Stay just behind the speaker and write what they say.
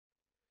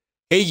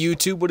Hey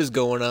YouTube, what is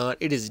going on?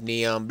 It is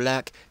Neon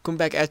Black, coming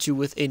back at you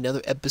with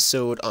another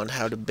episode on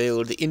how to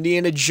build the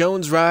Indiana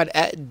Jones ride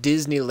at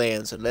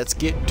Disneyland. So let's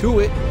get to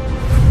it.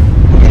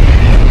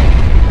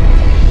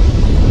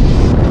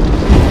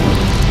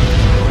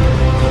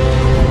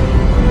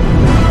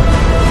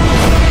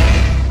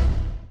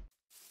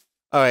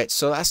 Alright,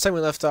 so last time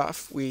we left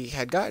off, we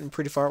had gotten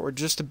pretty far. We're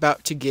just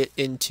about to get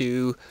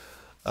into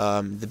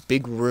the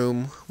big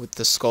room with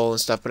the skull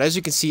and stuff. But as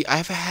you can see,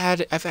 I've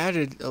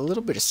added a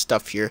little bit of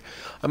stuff here.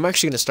 I'm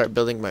actually going to start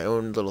building my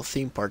own little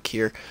theme park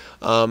here.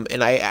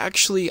 And I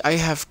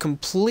have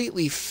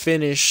completely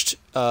finished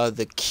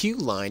the queue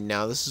line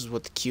now. This is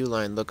what the queue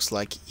line looks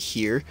like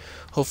here.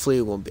 Hopefully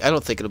it won't be, I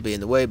don't think it'll be in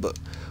the way, but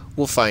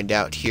we'll find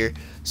out here.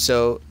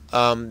 So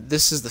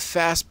this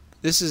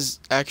is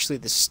actually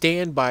the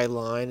standby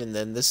line, and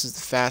then this is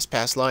the fast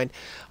pass line.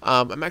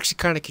 I'm actually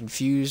kind of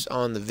confused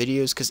on the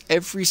videos because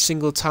every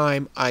single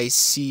time I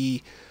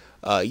see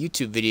a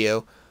YouTube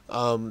video,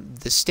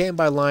 the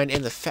standby line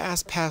and the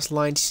fast pass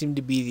line seem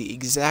to be the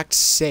exact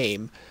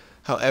same.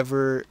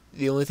 However,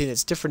 the only thing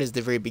that's different is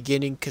the very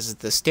beginning, because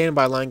the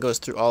standby line goes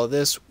through all of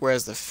this,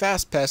 whereas the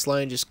fast pass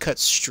line just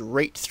cuts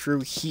straight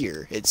through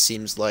here, it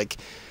seems like.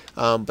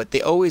 But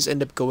they always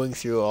end up going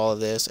through all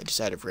of this. I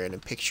just added random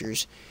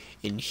pictures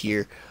in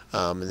here,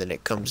 and then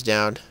it comes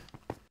down.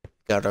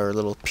 Got our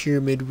little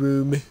pyramid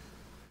room, and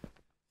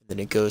then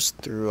it goes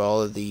through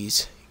all of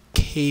these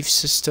cave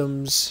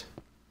systems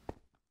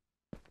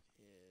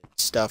and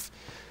stuff.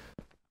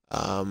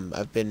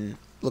 I've been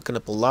looking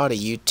up a lot of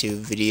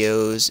YouTube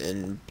videos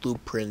and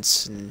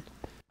blueprints and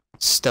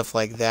stuff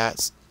like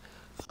that.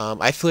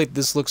 I feel like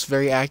this looks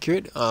very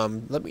accurate.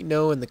 Let me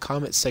know in the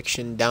comment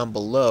section down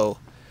below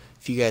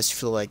if you guys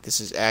feel like this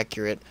is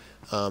accurate.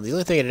 The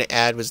only thing I didn't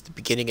add was the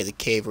beginning of the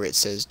cave where it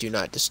says do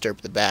not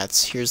disturb the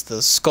bats. Here's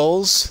the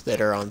skulls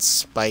that are on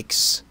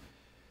spikes,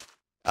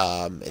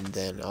 and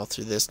then all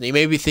through this. And you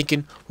may be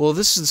thinking, well,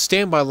 this is the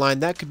standby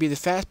line, that could be the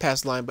fast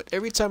pass line, but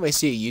every time I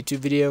see a YouTube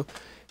video,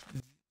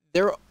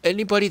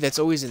 anybody that's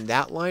always in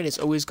that line is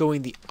always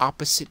going the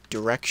opposite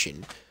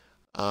direction.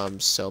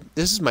 So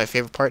this is my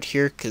favorite part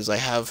here, because I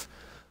have,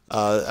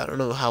 I don't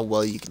know how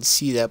well you can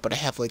see that, but I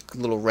have like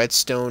little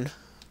redstone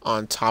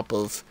on top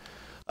of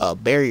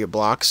barrier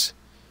blocks,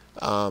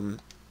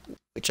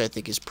 which I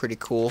think is pretty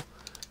cool.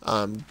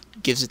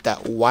 Gives it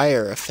that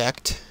wire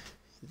effect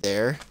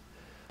there.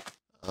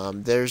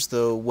 There's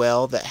the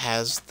well that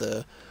has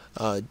the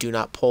do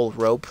not pull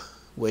rope,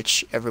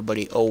 which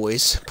everybody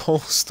always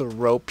pulls the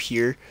rope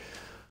here.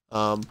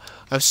 I'm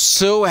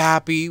so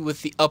happy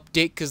with the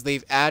update because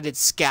they've added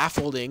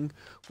scaffolding,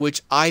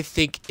 which I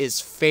think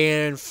is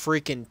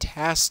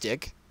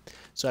fan-freaking-tastic.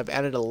 So I've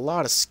added a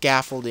lot of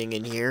scaffolding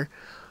in here.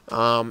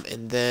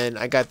 And then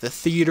I got the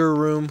theater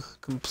room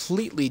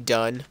completely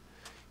done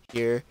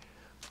here.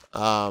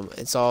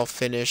 It's all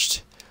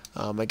finished.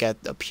 I got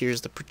up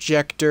here's the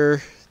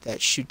projector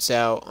that shoots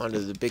out onto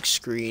the big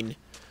screen,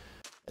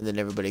 and then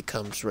everybody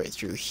comes right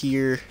through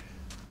here.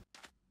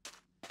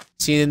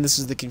 See, and this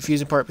is the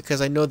confusing part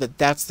because I know that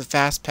that's the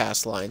fast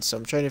pass line, so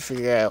I'm trying to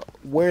figure out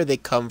where they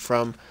come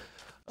from.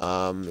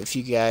 If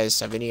you guys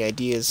have any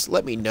ideas,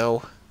 let me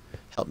know.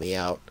 Help me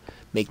out.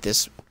 Make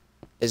this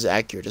as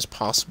accurate as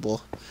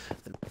possible.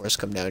 And of course,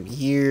 come down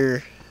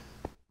here,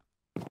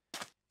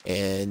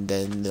 and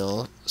then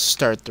they'll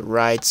start the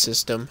ride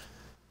system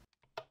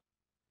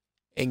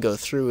and go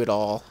through it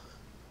all.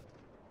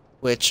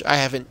 Which I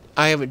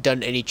haven't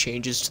done any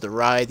changes to the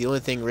ride. The only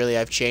thing really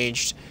I've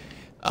changed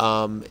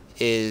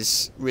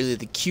is really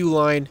the queue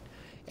line,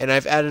 and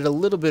I've added a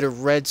little bit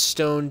of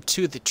redstone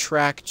to the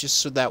track just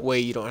so that way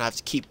you don't have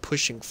to keep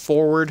pushing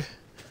forward,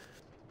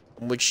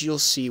 which you'll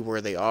see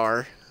where they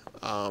are.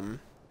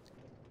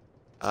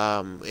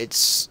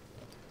 It's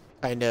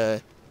kind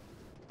of,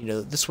 you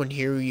know, this one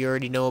here you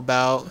already know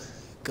about.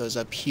 Goes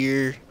up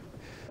here,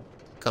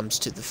 comes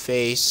to the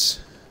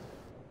face.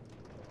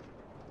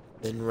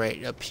 Then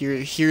right up here,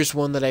 here's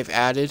one that I've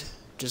added.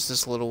 Just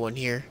this little one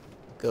here.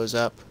 Goes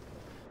up.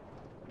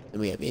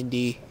 Then we have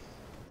Indy.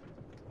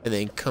 And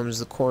then comes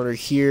the corner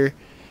here.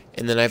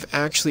 And then I've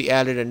actually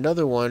added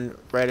another one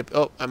right up.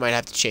 Oh, I might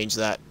have to change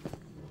that.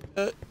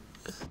 Dang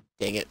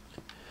it.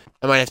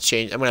 I'm gonna have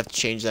to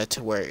change that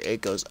to where it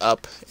goes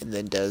up and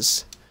then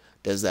does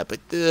that. But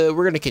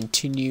we're gonna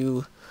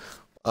continue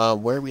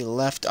where we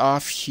left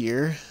off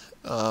here.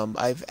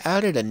 I've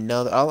added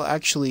another. I'll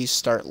actually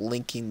start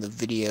linking the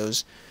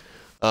videos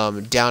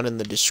down in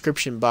the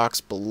description box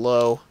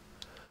below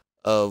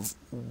of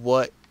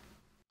what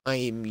I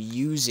am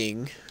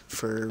using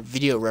for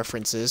video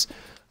references.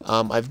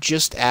 I've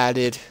just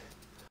added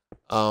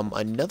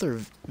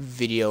another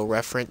video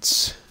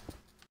reference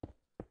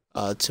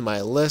to my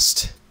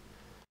list.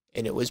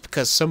 And it was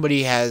because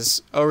somebody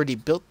has already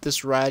built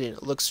this ride and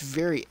it looks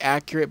very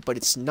accurate, but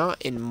it's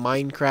not in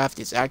Minecraft.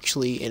 It's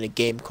actually in a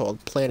game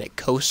called Planet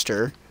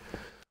Coaster,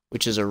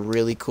 which is a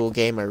really cool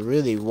game I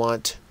really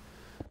want,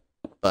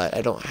 but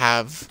I don't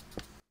have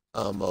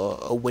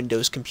a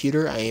Windows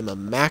computer. I am a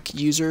Mac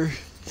user,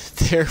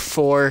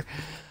 therefore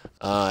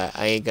I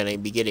ain't gonna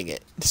be getting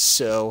it.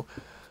 So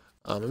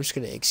I'm just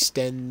going to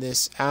extend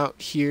this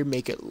out here,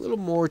 make it a little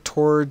more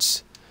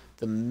towards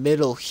the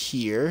middle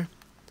here,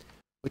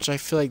 which I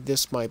feel like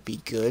this might be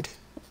good.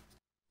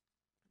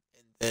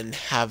 And then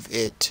have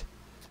it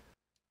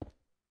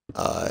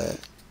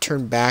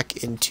turn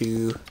back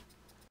into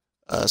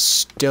a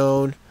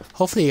stone.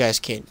 Hopefully you guys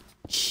can't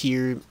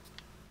hear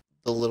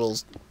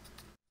the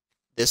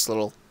this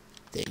little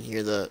thing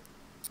here.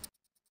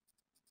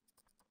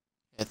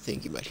 I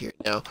think you might hear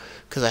it now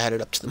because I had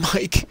it up to the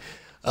mic.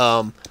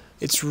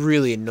 It's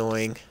really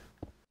annoying.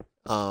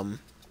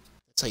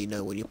 That's how you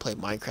know when you play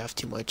Minecraft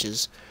too much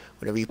is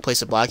whenever you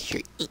place a block,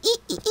 you hear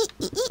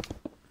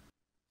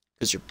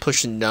because you're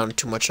pushing down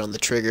too much on the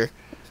trigger.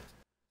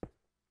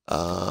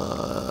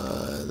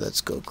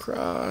 Let's go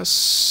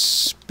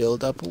across,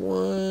 build up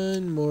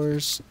one more.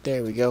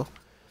 There we go.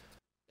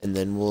 And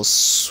then we'll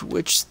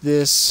switch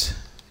this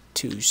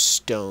to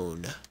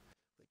stone.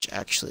 Which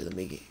actually, let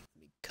me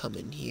come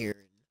in here and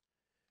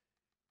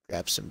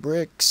grab some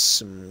bricks,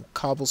 some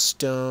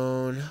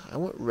cobblestone. I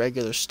want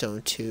regular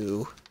stone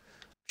too.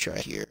 Try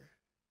here. I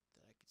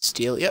can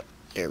steal. Yep,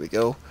 there we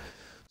go.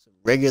 Some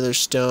regular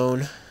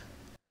stone.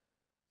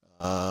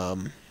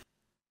 And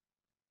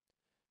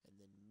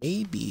then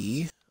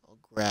maybe I'll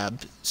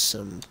grab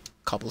some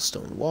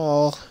cobblestone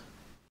wall to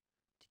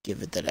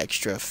give it that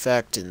extra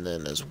effect, and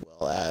then as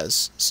well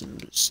as some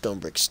stone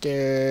brick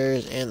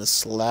stairs and the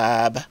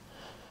slab.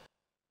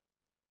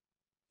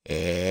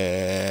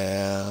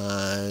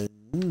 And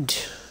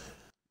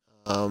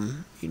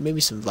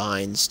maybe some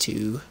vines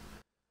too.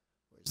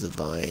 Where's the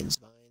vines?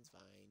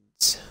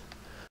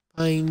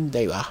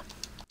 There you are.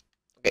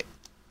 Okay.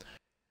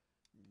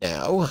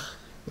 Now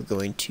we're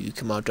going to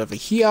come out over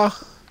here. I'm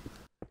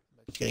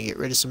just gonna get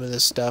rid of some of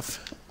this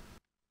stuff.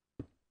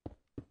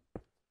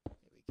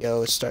 There we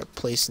go. Start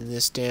placing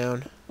this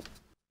down.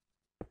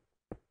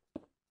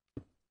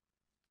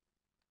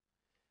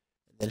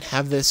 And then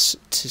have this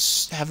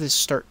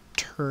start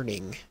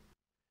turning.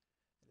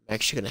 I'm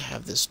actually gonna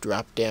have this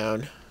drop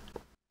down. There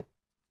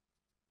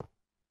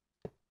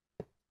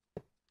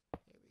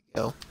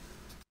we go.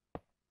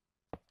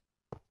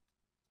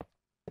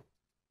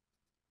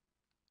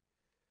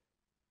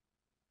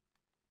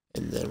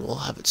 And then we'll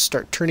have it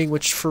start turning,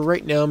 which for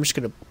right now I'm just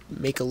going to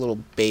make a little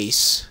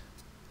base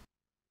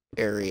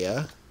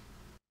area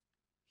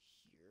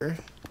here.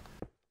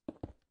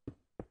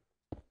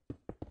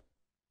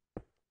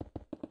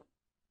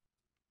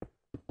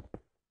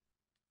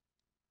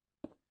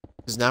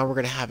 Because now we're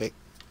going to have it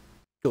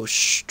go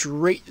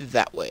straight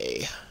that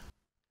way. I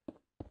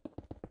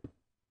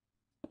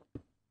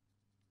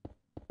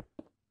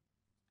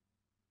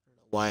don't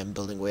know why I'm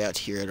building way out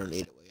here. I don't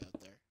need it way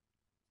out there.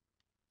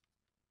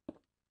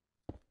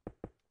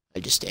 I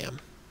just am.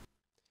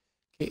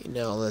 Okay,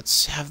 now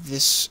let's have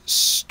this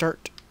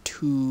start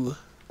to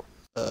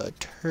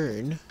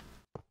turn.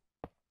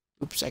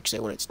 Oops, actually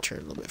I want it to turn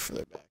a little bit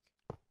further back.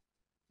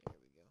 There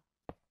we go.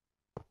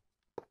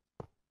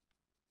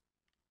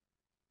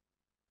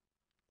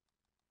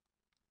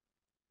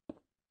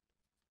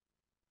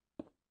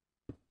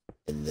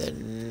 And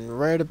then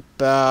right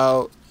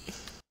about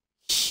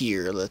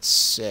here, let's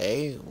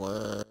say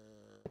 1,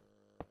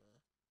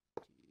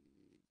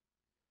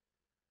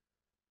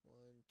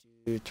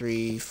 2,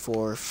 3,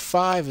 4,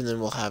 5, and then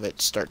we'll have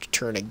it start to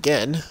turn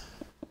again.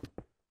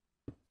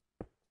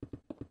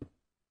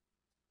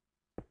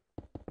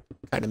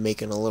 Kind of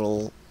making a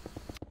little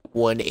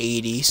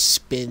 180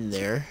 spin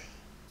there.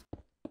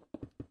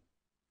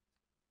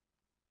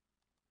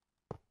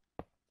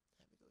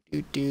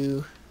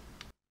 Do.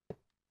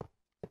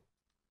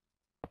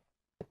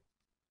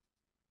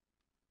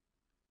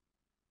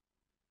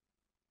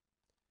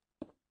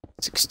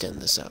 Let's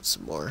extend this out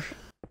some more.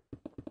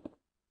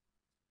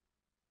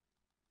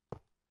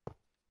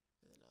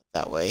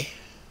 That way.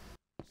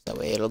 That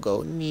way it'll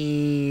go.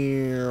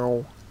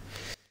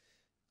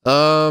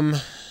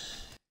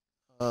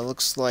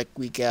 Looks like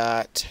we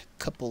got a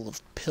couple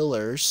of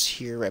pillars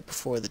here right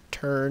before the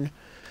turn,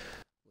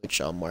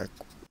 which I'll mark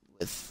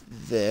with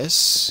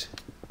this.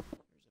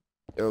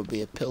 There will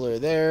be a pillar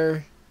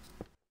there.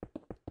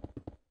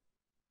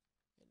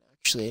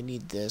 Actually, I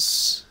need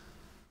this.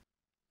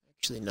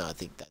 Actually, no, I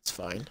think that's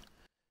fine.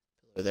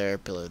 Pillar there,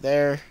 pillar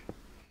there.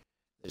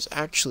 There's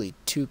actually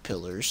 2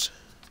 pillars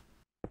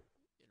in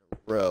a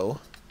row.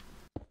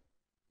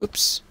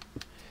 Oops.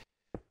 Did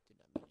not mean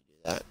to do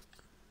that.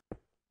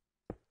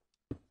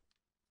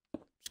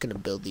 Just gonna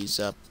build these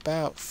up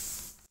about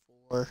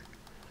 4. And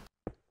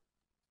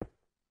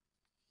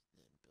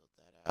then build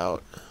that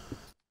out.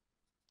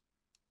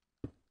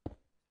 And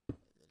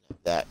then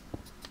have that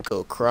go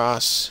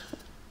across.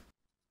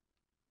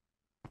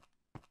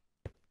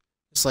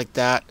 Just like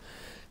that.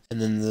 And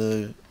then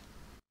the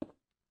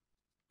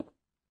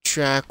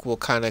track will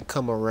kind of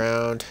come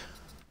around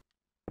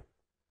like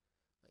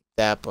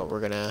that, but we're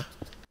gonna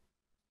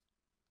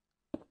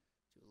do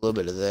a little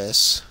bit of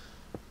this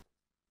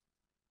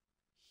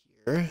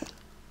here.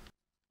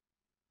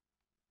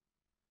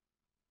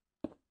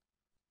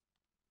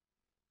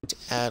 To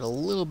add a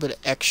little bit of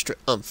extra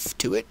oomph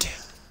to it.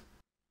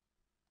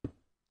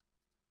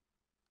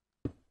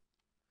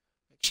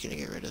 Just gonna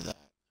get rid of that.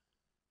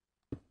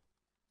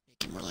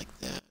 Make it more like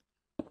that.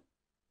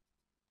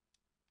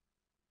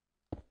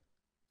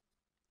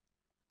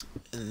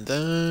 And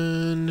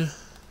then,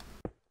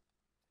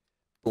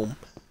 boom.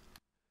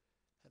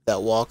 Have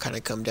that wall kind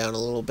of come down a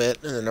little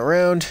bit and then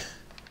around.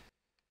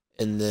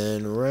 And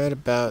then right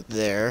about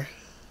there,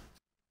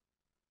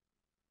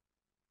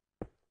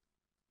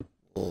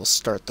 we'll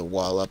start the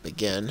wall up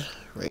again,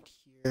 right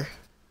here. Have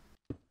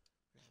it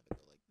go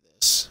like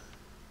this.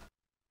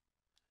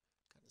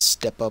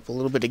 Step up a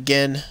little bit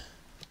again.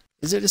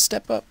 Is it a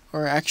step up?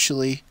 Or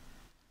actually,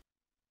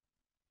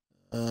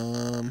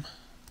 let's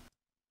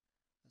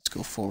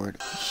go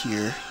forward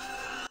here.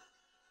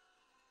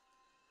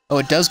 Oh,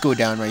 it does go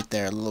down right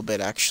there a little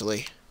bit,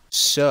 actually.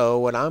 So,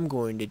 what I'm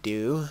going to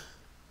do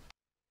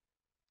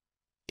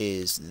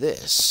is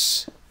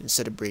this.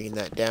 Instead of bringing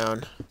that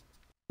down,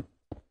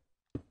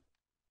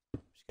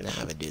 I'm just going to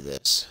have it do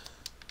this.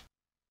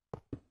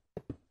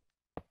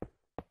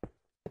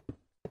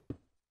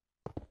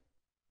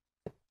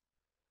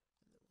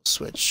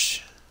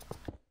 Switch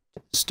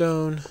to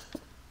stone.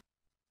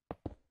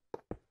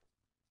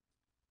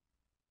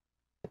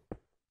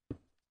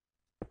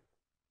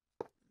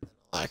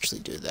 I'll actually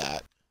do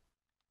that.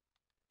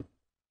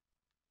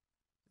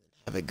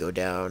 Have it go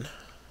down.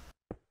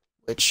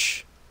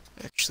 Which,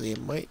 actually, it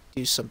might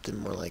do something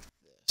more like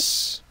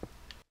this.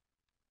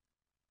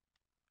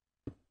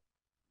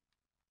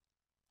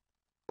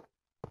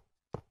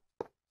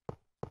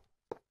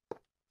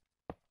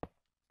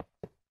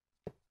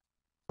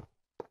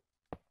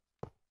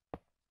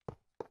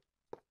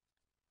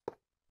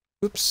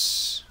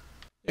 Oops.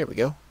 There we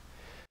go.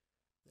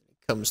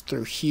 It comes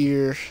through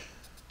here.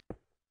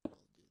 I'll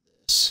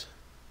do this.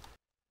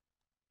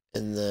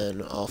 And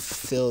then I'll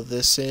fill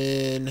this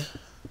in. Another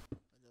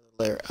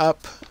layer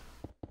up.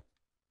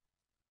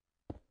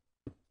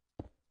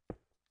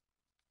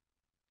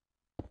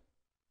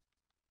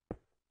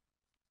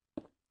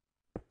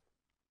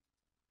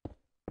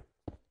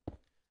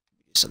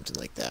 Do something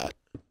like that.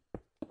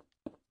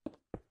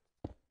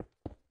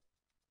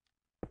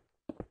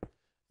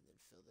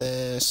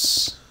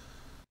 This.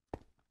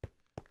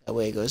 That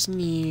way it goes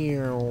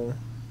near,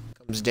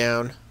 comes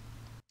down, and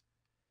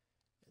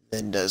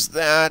then does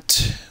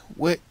that,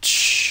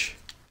 which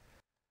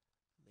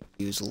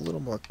use a little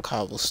more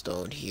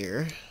cobblestone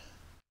here.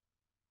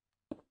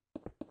 A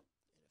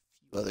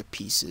few other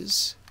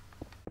pieces.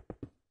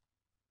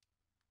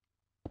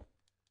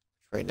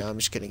 Right now I'm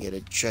just gonna get a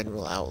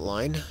general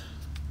outline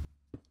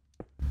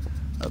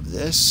of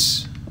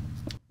this.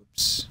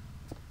 Oops.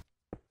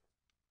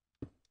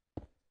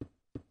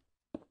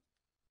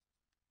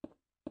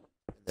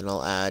 Then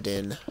I'll add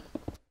in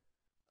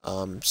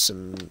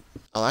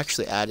I'll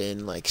actually add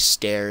in like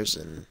stairs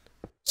and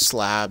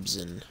slabs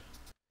and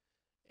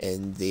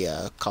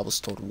the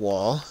cobblestone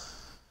wall.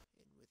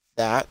 With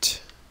that,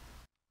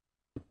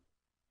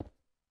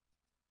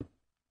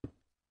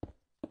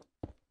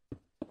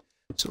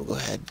 so we'll go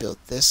ahead and build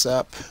this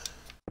up.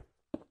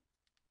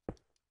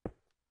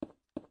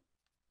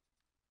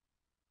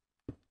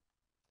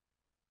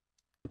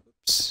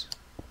 Oops.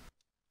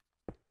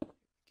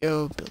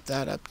 Go build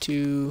that up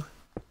too.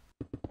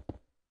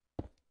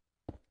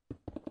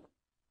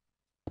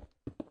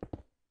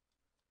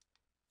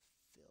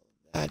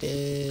 That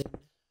in.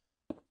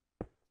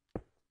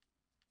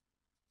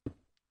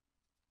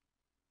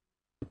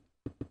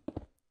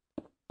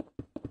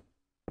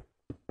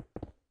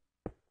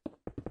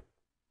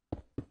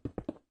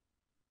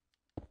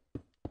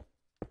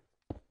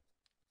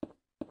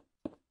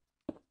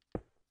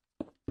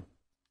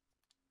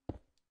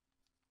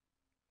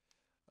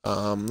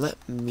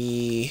 Let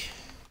me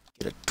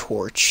get a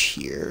torch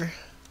here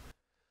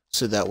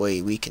so that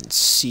way we can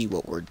see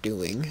what we're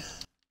doing.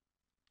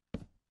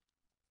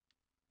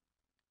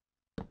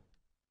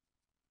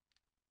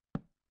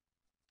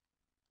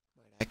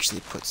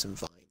 Actually put some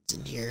vines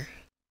in here.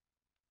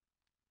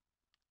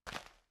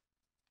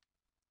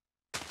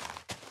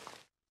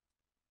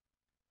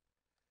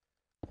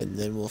 And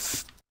then we'll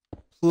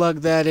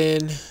plug that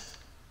in.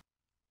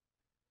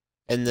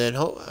 And then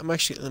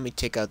let me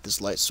take out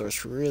this light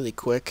source really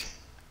quick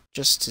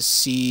just to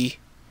see.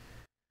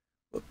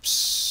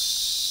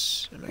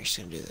 Whoops. I'm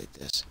actually gonna do it like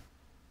this.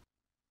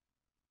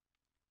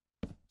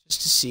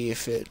 Just to see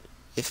if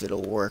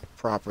it'll work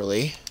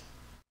properly.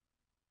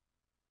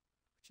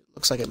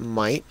 Looks like it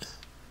might. I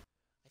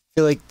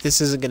feel like this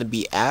isn't going to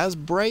be as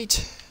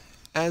bright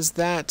as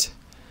that,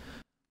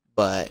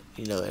 but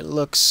you know,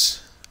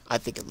 I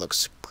think it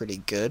looks pretty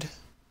good, if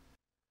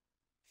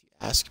you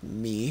ask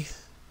me.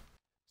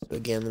 So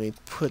again, let me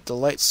put the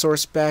light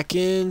source back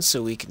in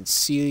so we can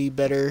see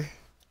better.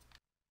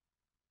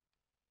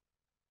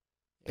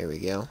 There we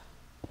go.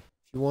 If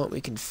you want, we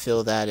can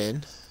fill that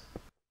in.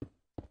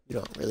 You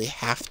don't really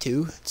have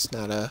to. It's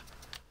not a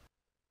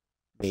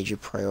major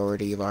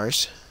priority of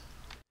ours.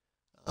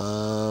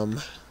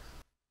 Let's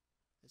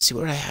see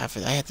what I have.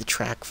 I have the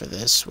track for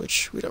this,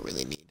 which we don't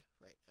really need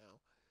right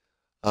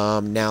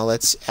now. Now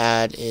let's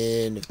add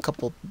in a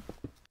couple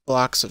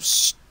blocks of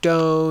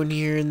stone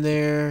here and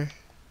there.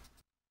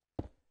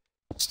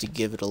 just to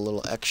give it a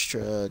little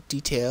extra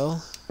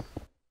detail.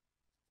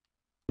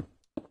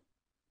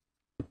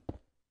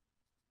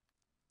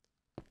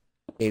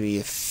 Maybe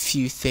a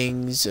few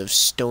things of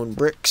stone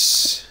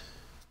bricks.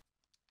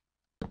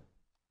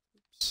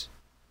 Oops.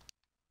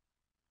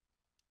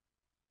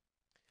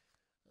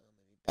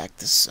 Back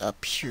this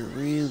up here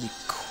really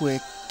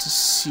quick to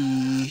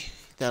see.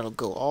 That'll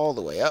go all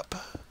the way up.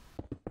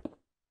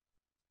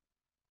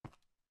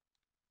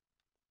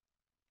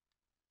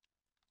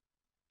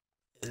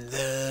 And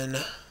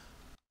then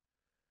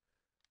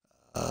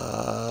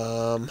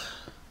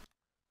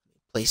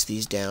place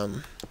these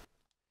down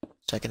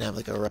so I can have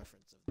like a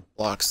reference of the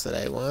blocks that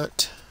I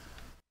want.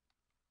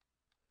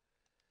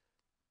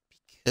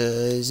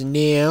 Because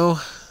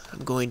now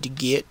I'm going to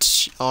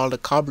get all the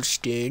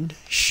cobblestone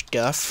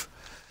stuff.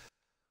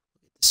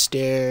 The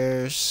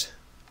stairs,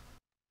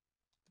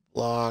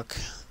 block,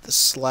 the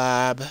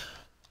slab.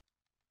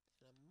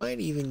 I might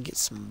even get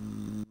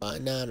some. No,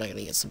 I'm not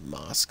gonna get some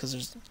moss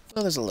because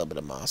there's a little bit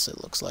of moss.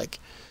 It looks like.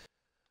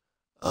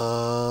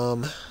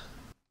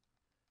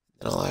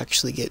 And I'll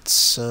actually get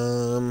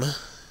some. I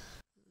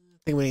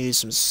think I'm gonna use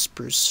some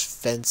spruce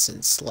fence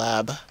and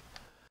slab.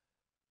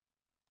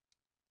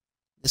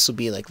 This will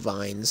be like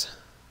vines.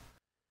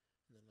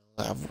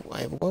 I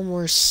have one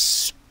more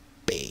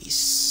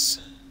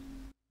space.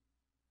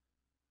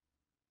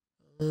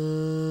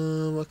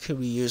 What could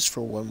we use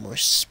for one more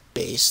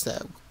space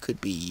that could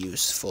be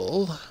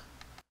useful?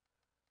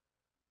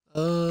 I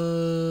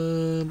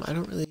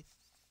don't really.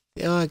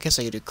 Oh, I guess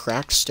I could do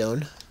cracked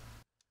stone.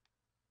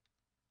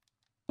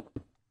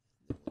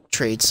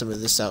 Trade some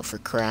of this out for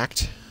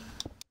cracked.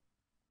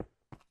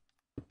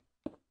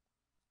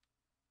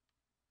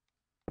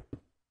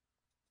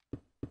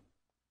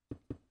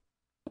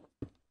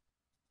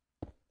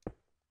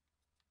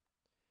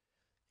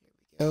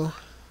 There we go.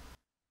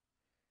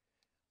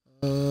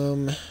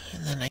 And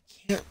then I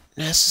can't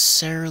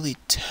necessarily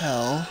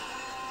tell.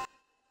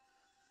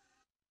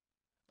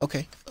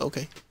 Okay,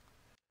 I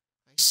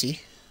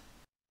see.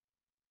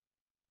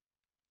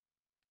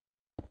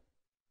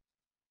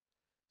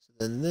 So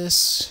then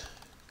this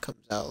comes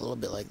out a little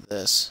bit like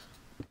this.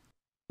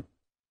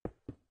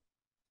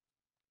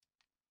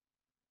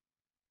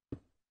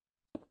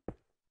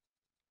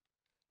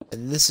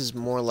 And this is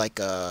more like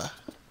a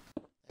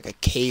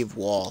cave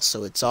wall,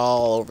 so it's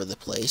all over the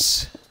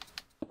place.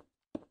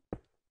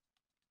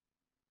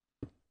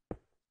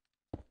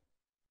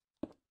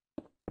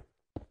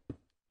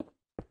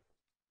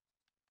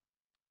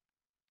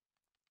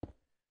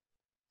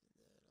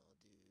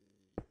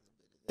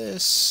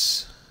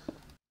 This,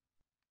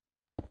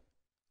 a little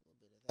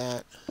bit of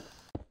that.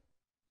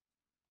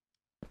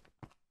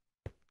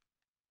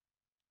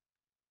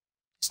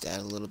 Just add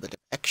a little bit of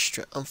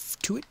extra oomph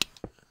to it.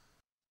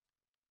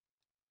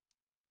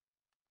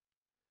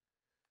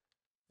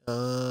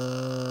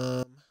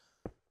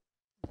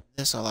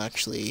 This I'll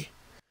actually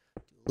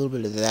do a little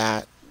bit of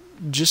that,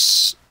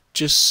 just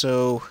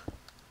so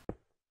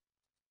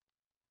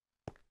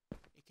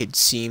it could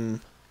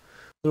seem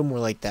a little more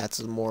like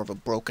that's more of a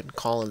broken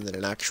column than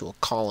an actual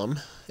column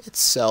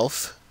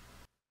itself.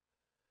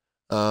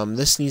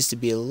 This needs to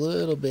be a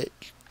little bit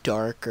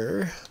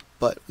darker,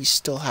 but we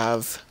still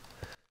have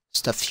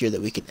stuff here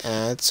that we can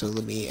add, so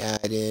let me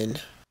add in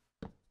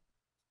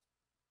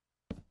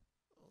a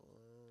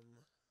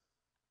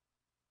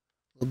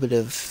little bit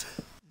of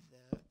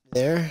that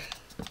there.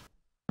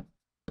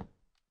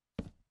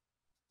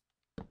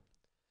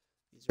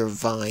 These are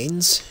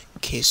vines,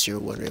 in case you're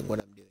wondering what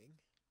I'm doing.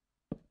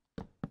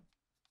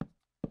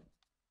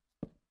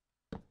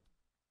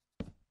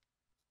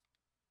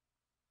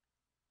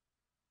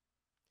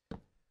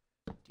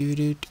 Do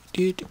do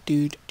do do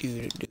do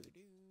do do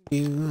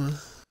do.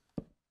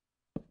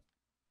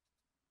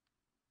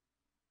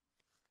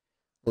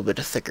 A little bit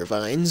of thicker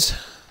vines,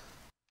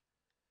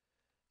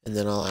 and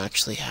then I'll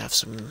actually have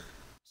some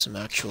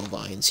actual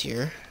vines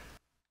here.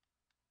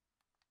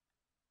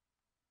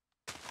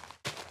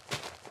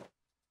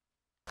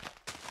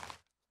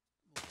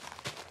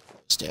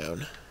 Those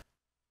down.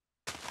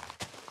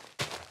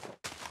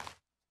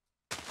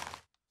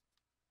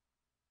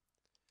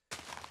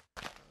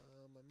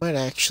 I might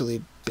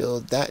actually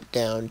build that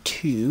down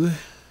too.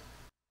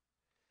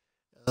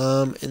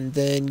 And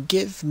then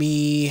give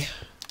me.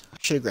 I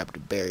should have grabbed a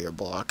barrier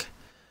block,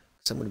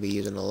 because I'm going to be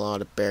using a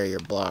lot of barrier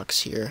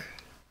blocks here.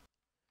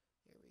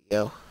 There we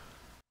go.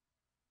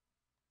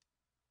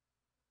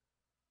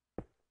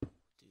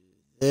 Do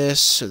this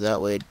so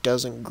that way it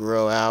doesn't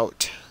grow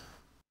out.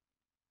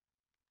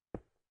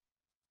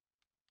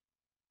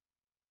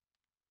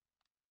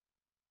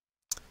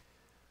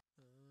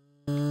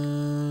 I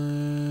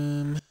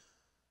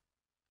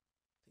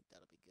think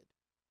that'll be good.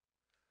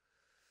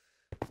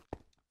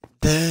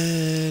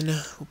 Then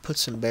we'll put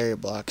some barrier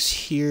blocks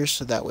here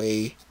so that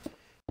way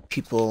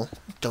people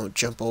don't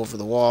jump over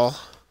the wall,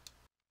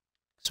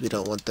 because we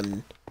don't want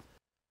them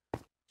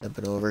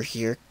jumping over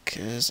here,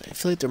 because I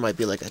feel like there might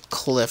be like a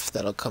cliff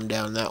that'll come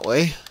down that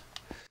way.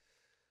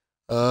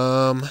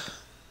 That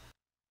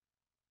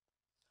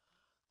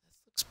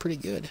looks pretty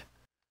good.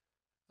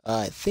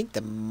 I think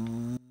that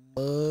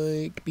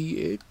might be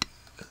it.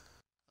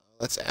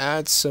 Let's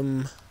add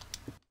some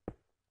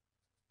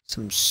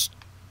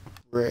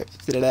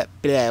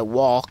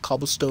wall,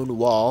 cobblestone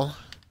wall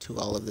to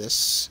all of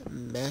this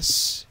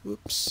mess.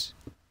 Whoops.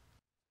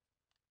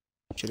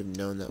 Should have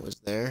known that was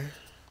there.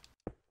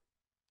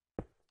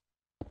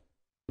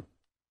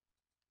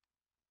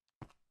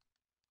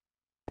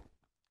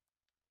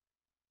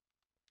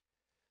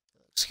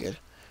 Looks good.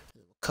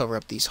 We'll cover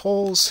up these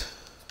holes.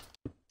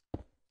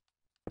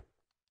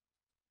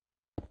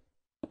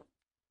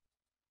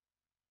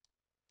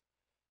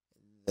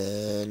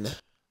 Then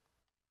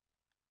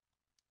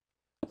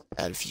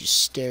add a few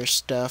stair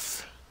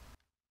stuff.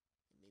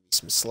 Maybe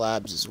some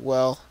slabs as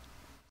well.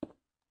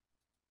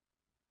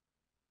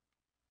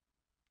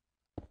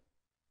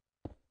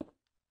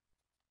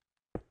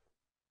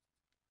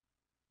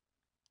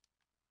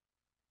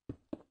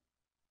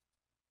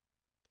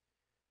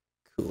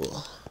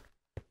 Cool.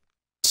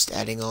 Just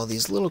adding all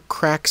these little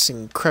cracks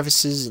and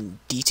crevices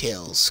and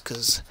details,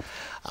 because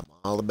I'm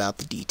all about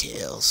the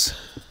details.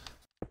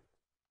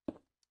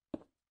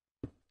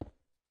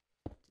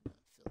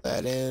 Fill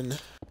that in.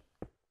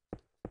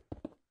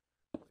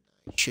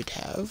 I should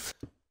have.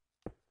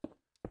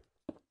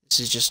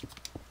 This is just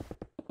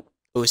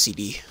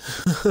OCD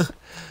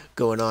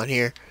going on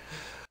here.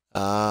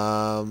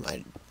 Then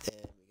we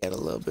got a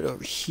little bit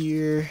over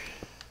here.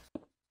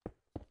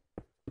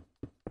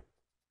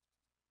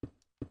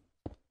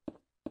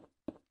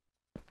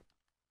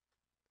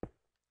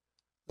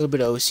 A little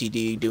bit of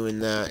OCD doing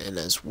that, and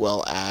as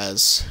well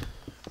as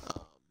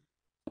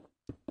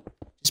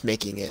just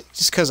making it,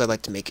 just because I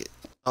like to make it,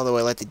 although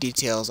I like the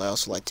details, I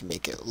also like to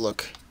make it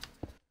look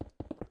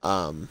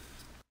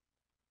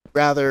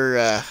rather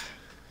I don't know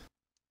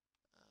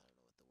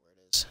what the word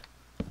is,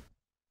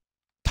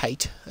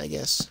 tight, I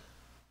guess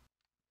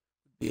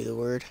would be the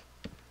word.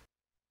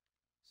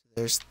 So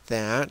there's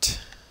that.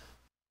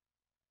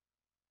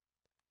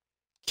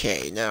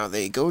 Okay, now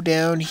they go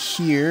down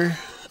here.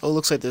 Oh, it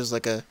looks like there's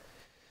like a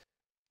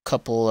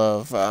couple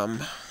of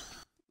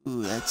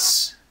ooh,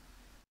 that's,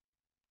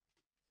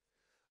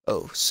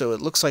 oh, so it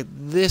looks like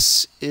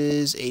this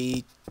is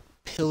a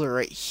pillar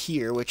right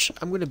here, which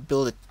I'm gonna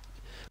build it,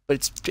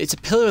 but it's a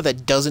pillar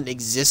that doesn't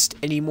exist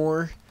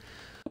anymore.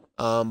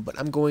 But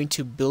I'm going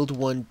to build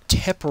one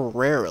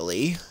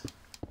temporarily,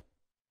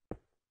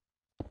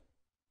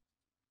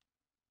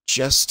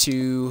 just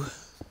to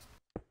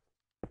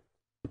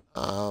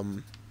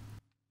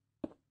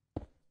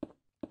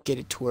get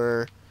it to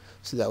where,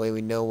 so that way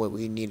we know what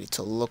we need it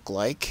to look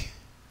like.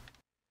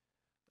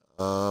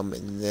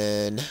 And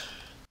then give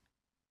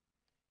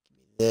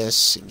me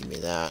this and give me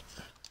that.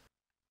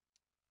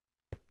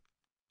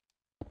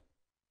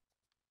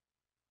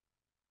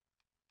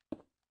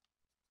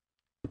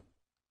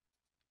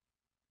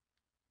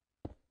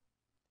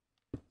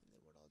 And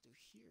then what I'll do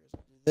here is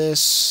I'll do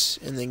this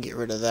and then get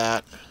rid of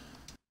that.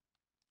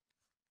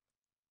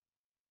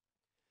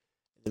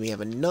 And then we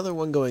have another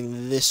one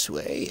going this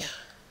way.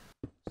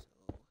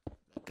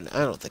 So I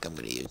don't think I'm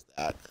gonna use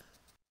that.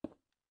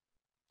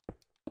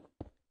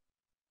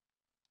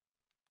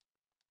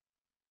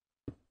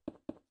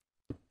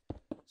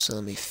 So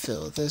let me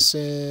fill this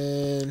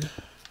in.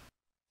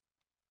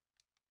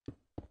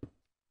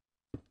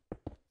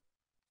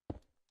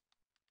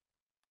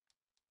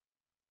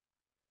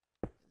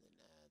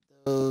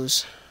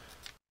 Those.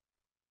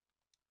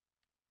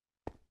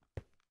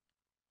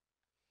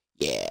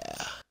 Yeah.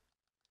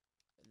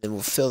 And then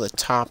we'll fill the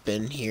top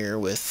in here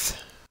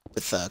with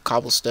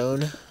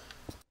cobblestone.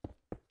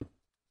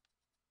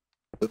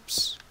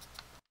 Oops.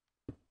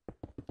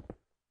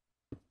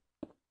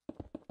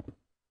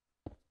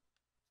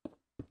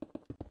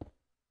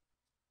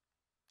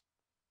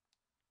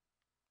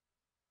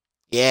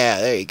 Yeah,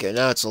 there you go.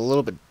 Now it's a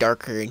little bit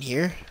darker in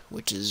here,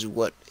 which is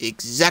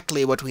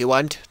exactly what we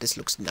want. This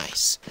looks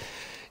nice.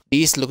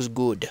 This looks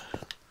good.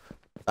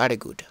 Very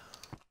good.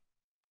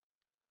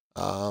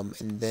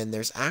 And then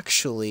there's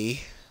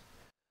actually,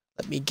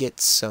 let me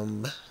get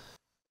some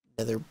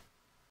nether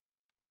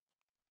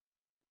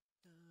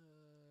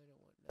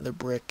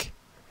brick.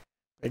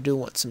 I do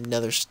want some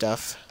nether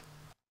stuff.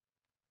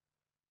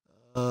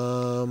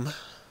 Need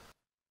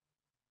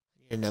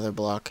another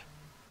block.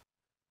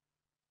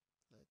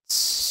 Let's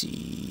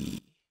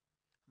see.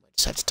 I might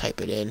just have to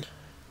type it in if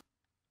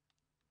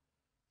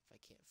I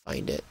can't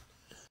find it.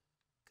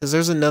 Because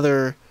there's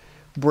another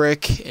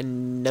brick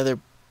and nether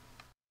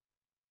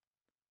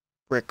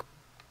brick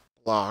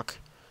block.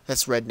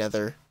 That's red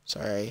nether.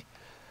 Sorry.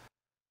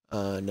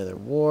 Nether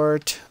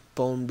wart,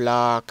 bone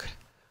block.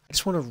 I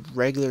just want a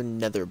regular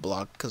nether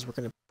block because we're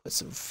gonna put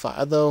some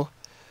fire though.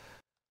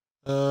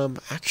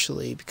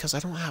 Actually, because I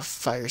don't have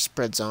fire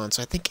spreads on,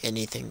 so I think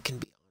anything can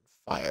be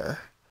on fire.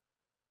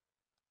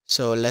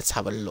 So let's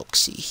have a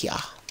look-see here.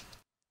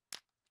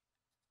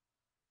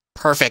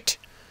 Perfect.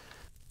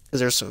 Because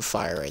there's some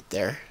fire right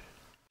there.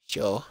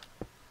 So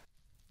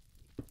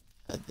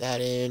add that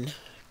in. Get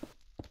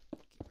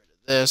rid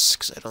of this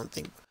because I don't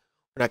think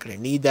we're not gonna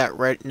need that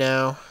right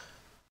now.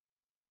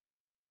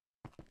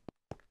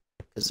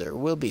 because there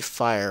will be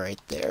fire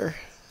right there.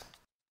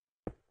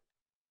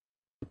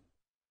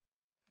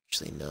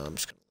 Actually, no, I'm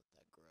just gonna let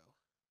that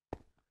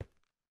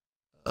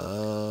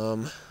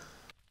grow.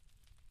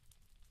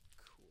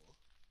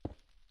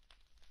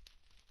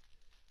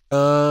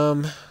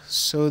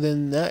 So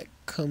then that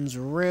comes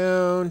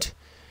around,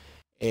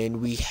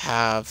 and we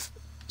have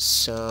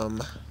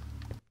some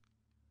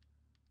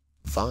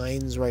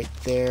vines right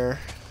there.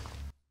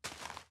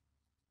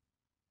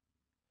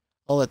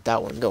 I'll let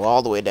that one go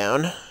all the way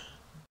down.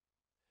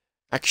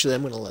 Actually,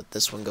 I'm gonna let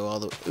this one go all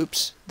the way.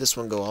 Oops, this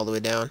one go all the way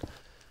down.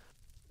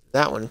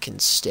 That one can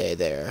stay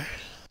there.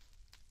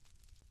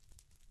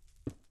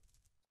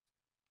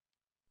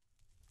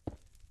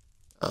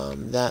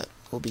 That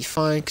will be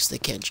fine because they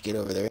can't get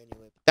over there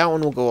anyway. That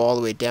one will go all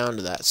the way down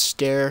to that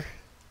stair.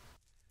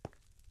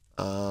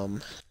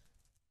 And then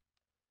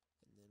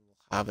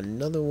we'll have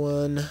another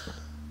one.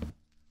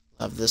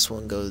 Have this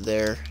one go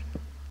there.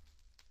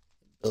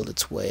 Build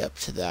its way up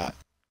to that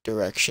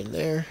direction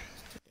there.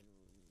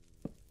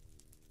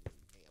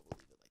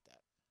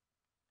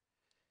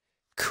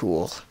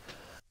 Cool.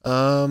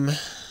 Then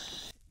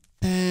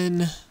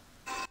let's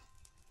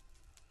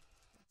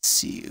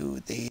see.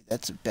 Ooh,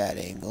 that's a bad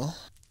angle.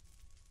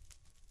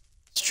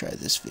 Let's try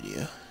this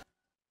video. Okay,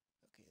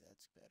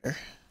 that's better.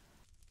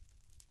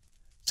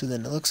 So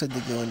then it looks like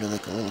they go into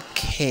like a little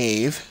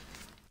cave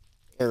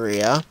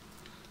area,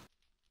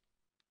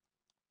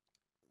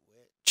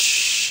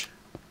 which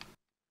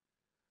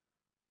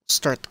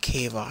start the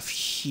cave off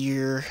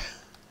here.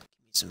 Give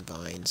me some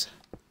vines.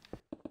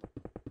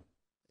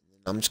 And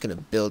then I'm just gonna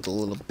build a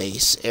little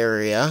base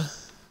area.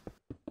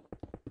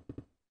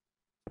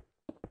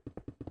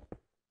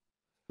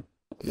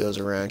 It goes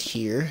around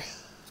here.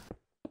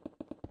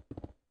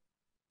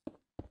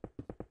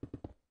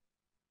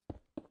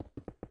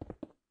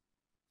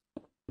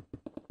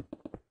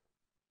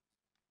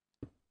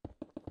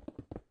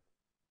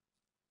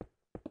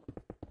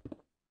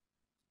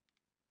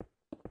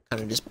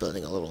 Kind of just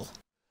building a little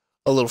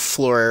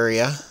floor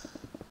area.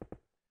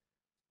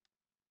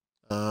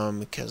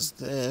 Because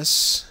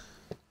this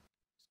is going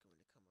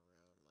to come around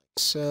like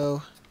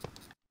so.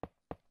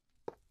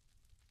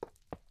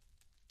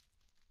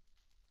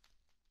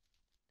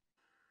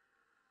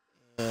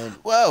 And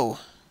whoa!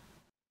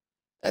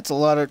 That's a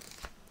lot of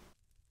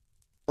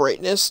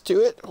brightness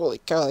to it. Holy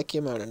cow, that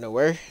came out of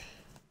nowhere.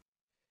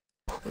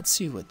 Let's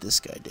see what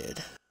this guy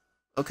did.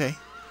 Okay.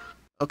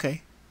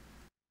 Okay.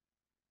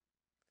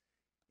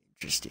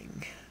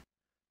 Interesting.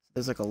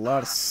 There's like a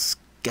lot of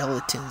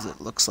skeletons,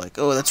 it looks like.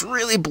 Oh, that's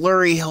really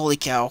blurry. Holy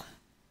cow.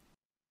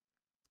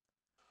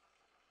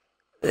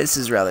 This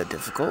is rather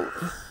difficult.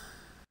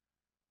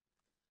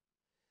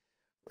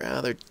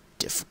 Rather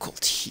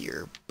difficult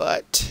here,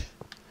 but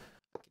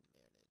I can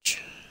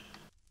manage.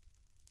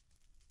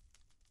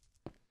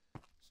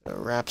 So it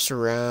wraps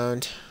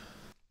around,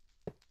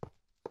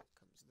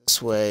 comes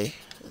this way,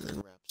 and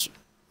then wraps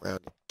around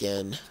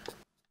again.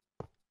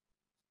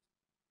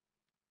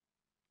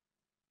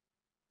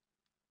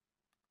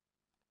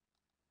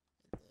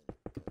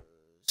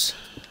 Goes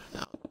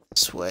out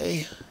this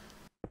way. So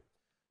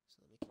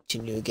let me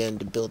continue again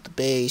to build the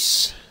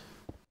base.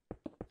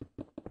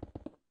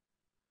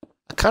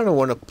 I kind of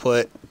want to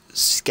put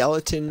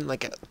skeleton,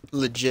 like a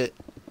legit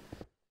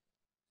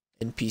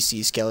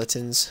NPC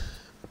skeletons,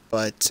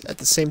 but at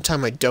the same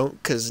time I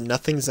don't, because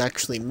nothing's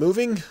actually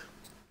moving,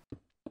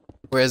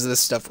 whereas this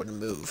stuff would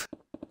move.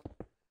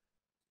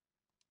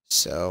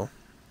 So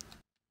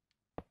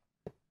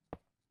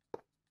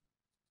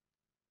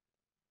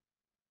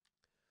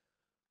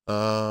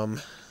and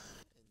then I'm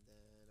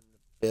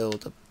gonna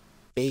build a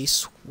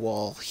base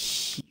wall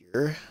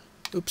here.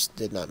 Oops,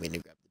 did not mean to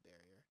grab the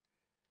barrier.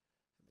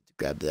 I meant to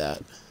grab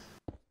that.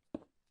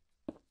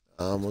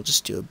 We'll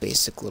just do a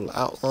basic little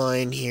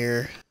outline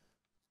here.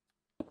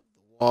 The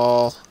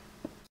wall.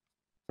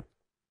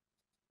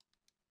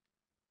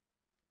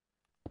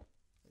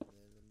 And then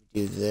let me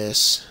do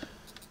this.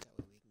 That way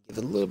we can give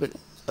it a little bit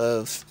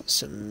of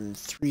some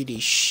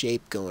 3D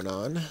shape going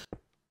on.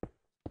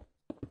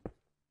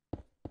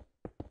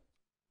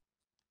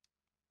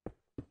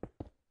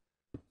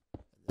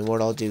 And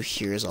what I'll do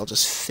here is I'll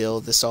just fill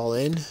this all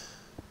in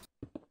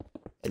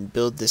and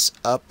build this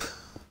up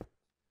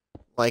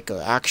like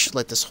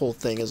this whole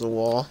thing is a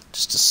wall,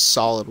 just a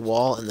solid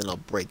wall, and then I'll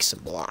break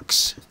some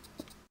blocks.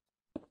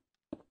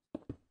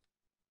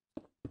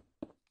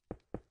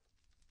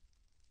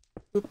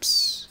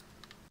 Oops.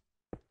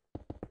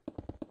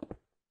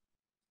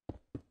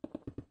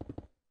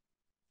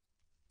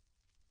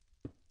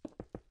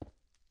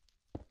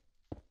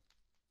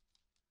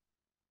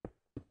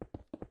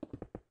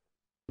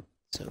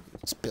 So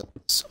let's build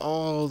this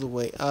all the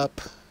way up.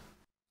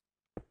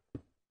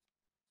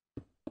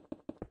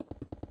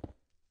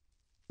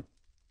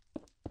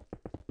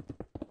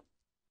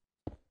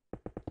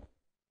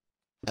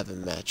 Have a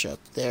match up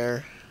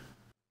there.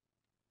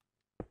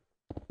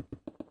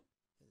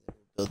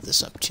 Build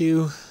this up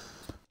too.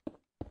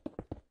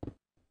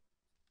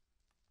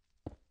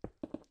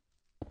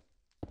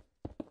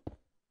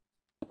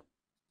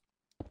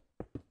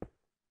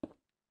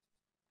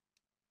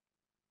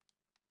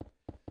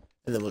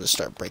 And then we'll just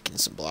start breaking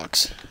some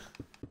blocks.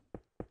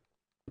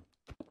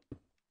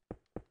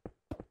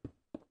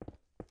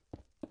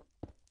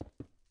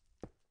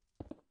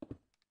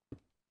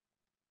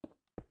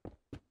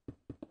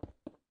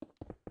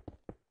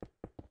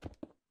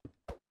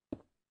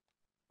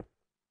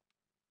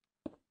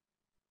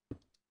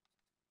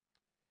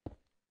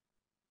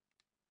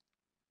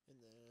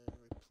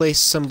 Replace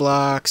some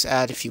blocks,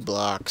 add a few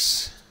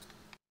blocks.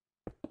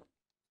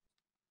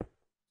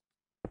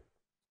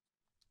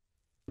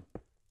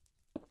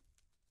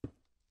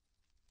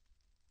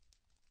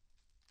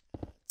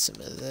 Some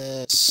of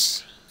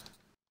this.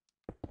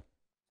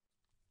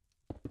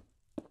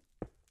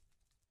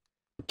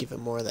 Give it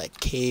more of that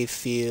cave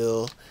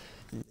feel.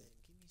 And then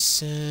give me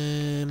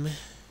some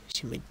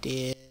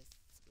humidity,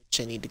 which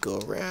I need to go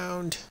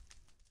around to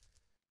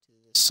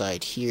this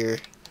side here.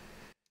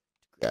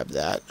 Grab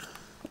that.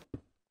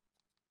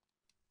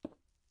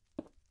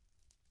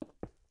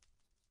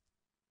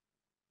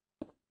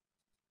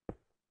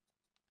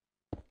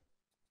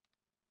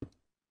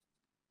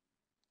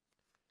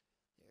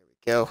 There we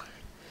go. And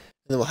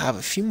then we'll have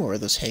a few more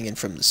of those hanging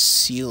from the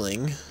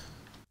ceiling.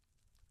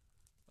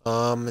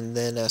 And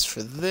then as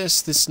for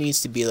this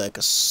needs to be like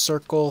a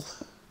circle,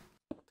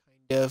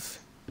 kind of.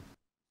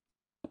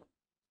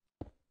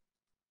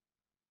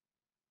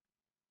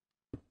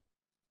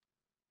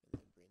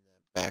 Bring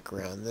that back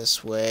around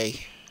this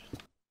way.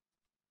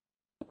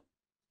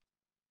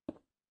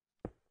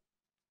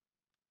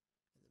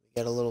 We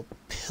got a little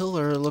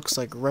pillar, looks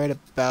like right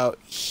about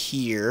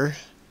here.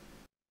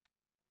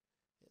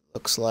 It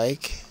looks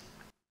like.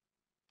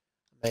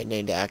 Might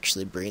need to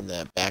actually bring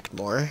that back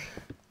more.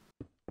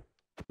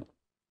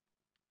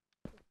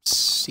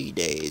 See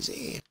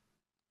daisy.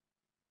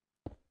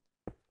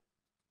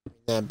 Bring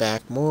that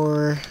back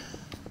more. Add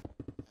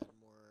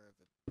more of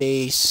a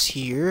base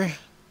here. And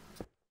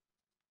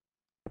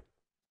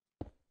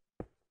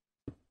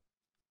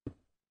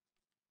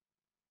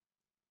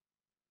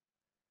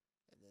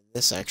then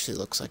this actually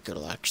looks like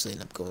it'll actually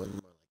end up going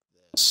more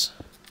like this.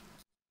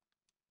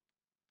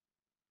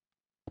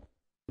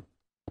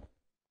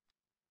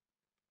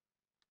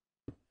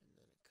 And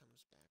then it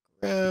comes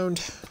back around.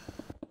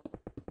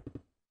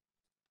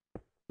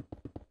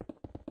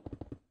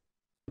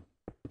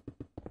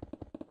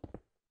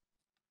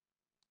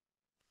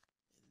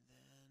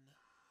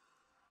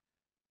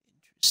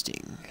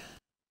 Interesting.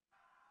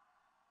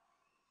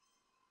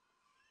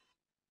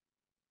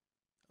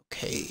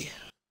 Okay. It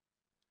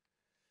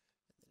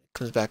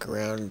comes back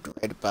around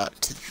right about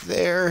to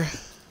there.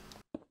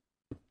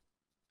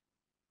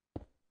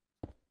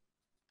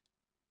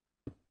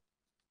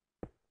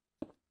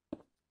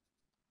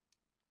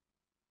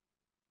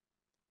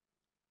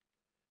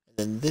 And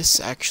then this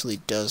actually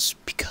does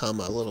become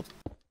a little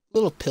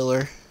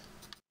pillar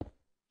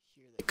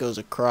here that goes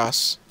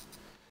across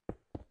like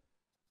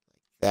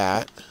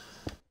that.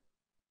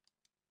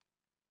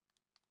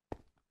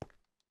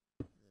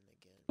 And then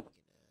again, we can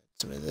add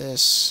some of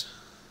this.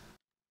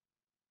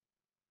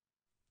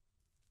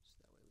 So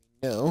that way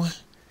we know.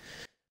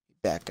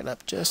 Backing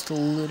up just a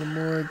little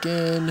more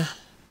again.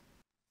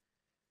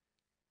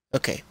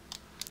 Okay.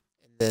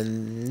 And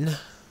then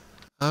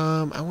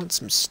I want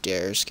some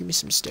stairs. Give me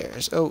some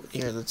stairs. Oh,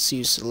 here, let's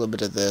use a little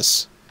bit of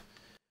this.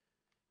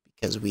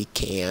 Because we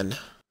can.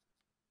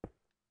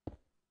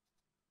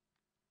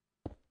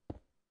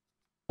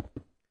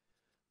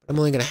 I'm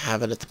only going to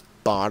have it at the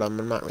bottom.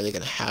 I'm not really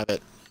going to have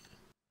it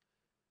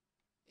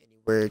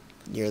anywhere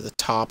near the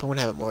top. I want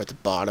to have it more at the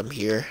bottom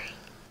here.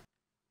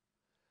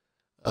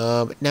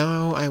 But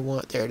now I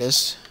want, there it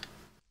is.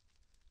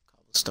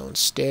 Cobblestone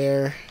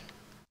stair.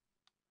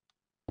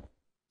 Because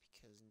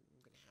I'm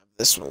going to have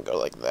this one go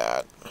like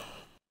that.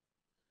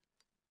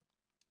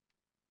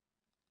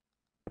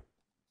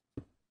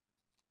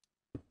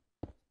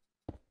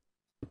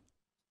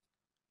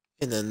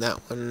 And then that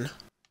one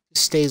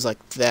stays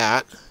like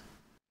that.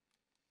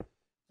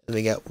 And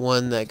we got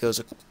one that goes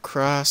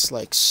across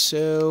like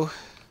so.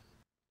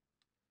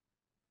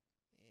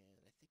 And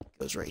I think it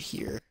goes right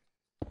here.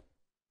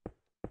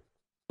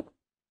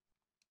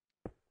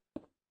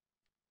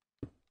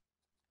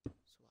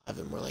 So we'll have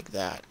it more like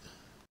that.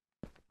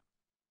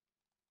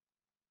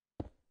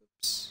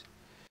 Oops.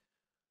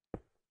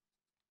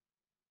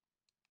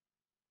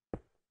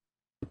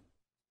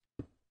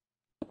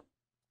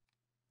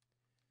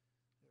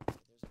 There's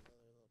another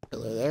little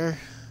pillar there.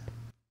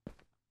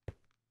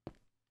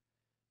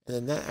 And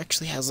then that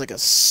actually has like a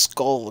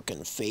skull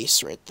looking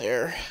face right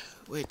there,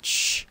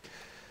 which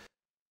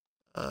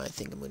I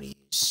think I'm going to use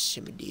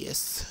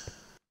Shimidius.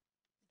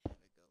 Have it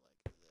go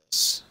like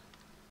this.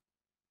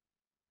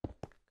 Come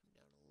down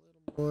a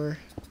little more.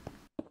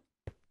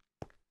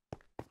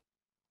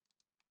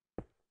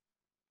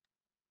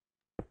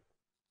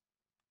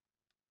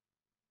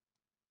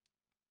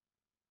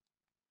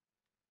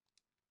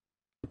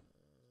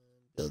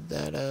 Build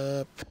that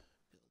up.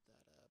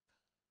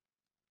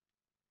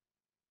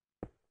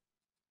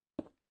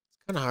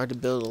 Kind of hard to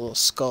build a little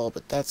skull,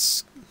 but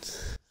that's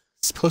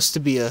supposed to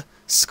be a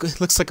skull.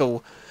 It looks like a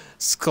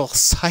skull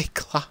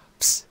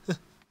cyclops.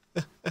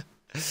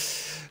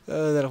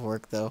 Oh, that'll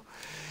work though.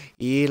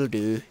 It'll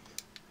do.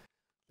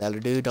 That'll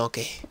do,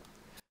 donkey.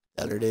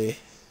 That'll do.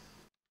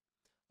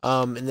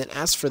 And then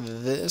as for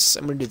this,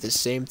 I'm gonna do the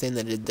same thing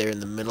that I did there in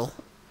the middle.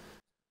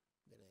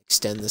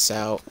 Extend this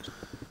out.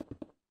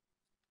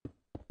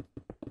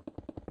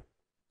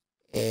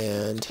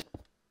 And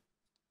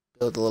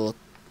build a little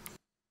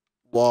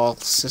wall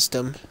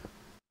system.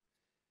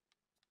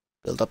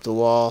 Build up the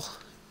wall.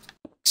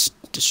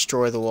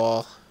 Destroy the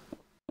wall.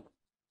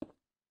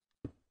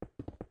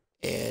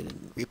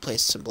 And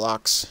replace some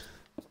blocks.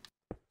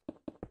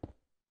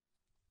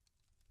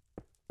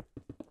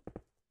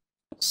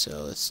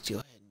 So let's go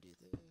ahead and do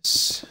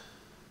this.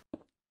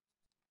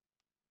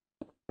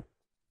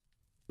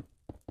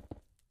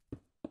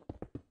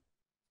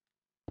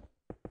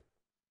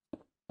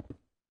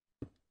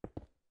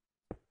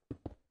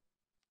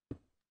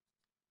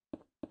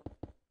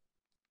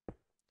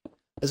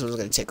 This one's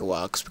gonna take a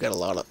while because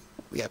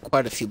we got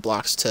quite a few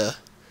blocks to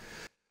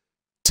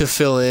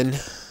fill in.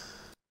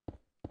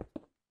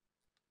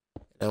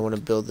 And I want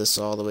to build this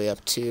all the way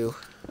up too.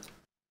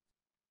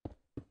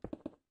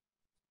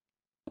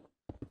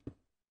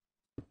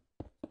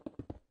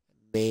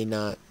 May have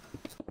to do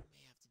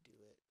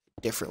it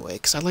a different way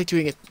because I like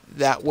doing it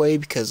that way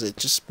because it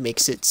just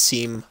makes it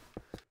seem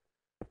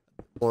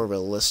more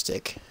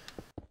realistic.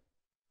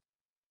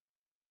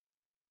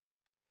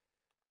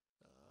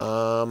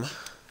 Yeah.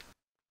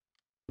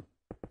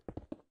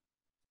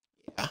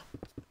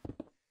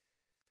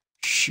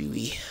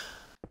 Shooey.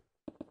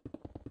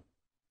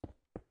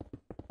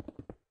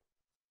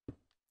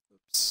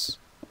 Oops.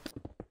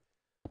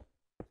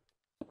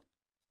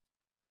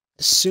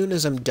 As soon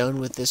as I'm done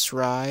with this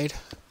ride,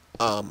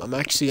 I'm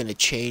actually going to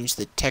change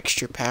the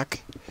texture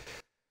pack.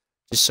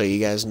 Just so you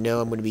guys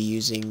know, I'm going to be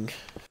using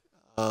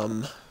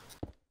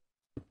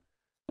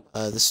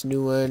this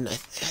new one, I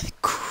think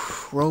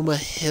Chroma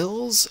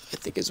Hills, I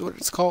think is what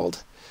it's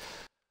called.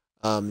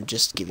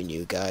 Just giving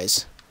you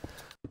guys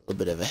a little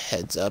bit of a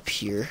heads up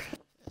here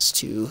as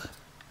to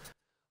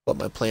what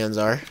my plans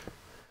are.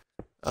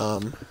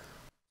 I'm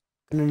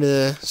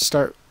gonna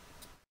start,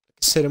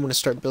 like I said, I'm gonna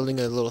start building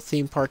a little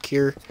theme park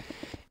here.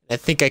 I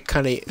think I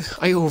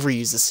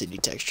overuse the city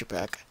texture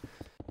pack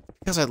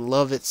because I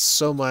love it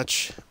so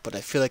much, but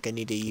I feel like I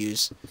need to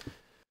use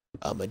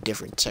a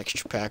different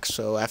texture pack.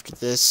 So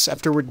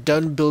after we're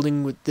done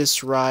building with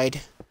this ride,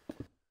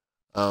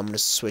 I'm gonna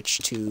switch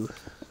to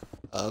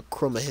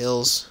Chroma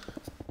Hills,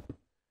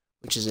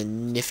 which is a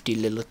nifty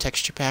little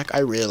texture pack. I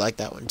really like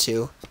that one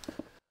too.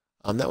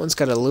 That one's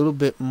got a little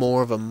bit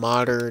more of a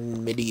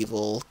modern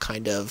medieval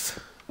kind of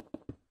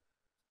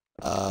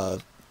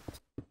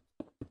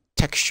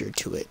texture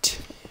to it,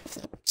 if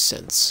that makes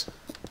sense.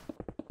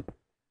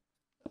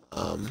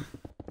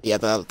 Yeah,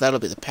 that'll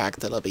be the pack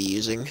that I'll be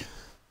using.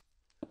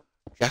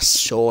 Just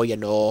so you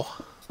know.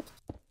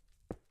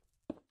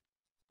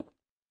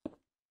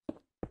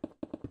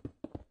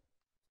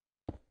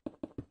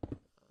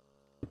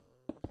 Like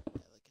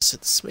I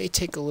said, this may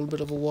take a little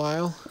bit of a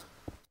while.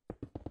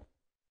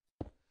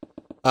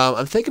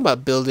 I'm thinking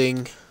about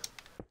building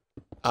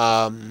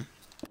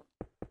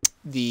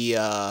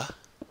the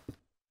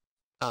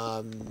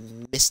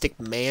Mystic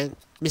Manor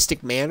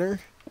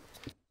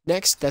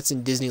next. That's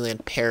in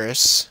Disneyland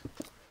Paris.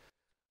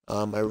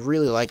 I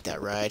really like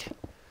that ride.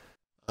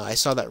 I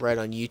saw that ride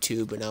on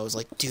YouTube and I was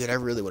like, dude, I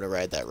really want to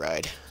ride that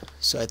ride.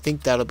 So I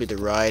think that'll be the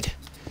ride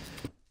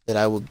that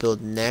I will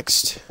build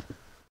next.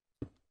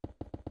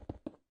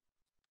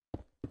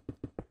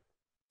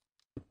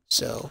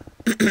 So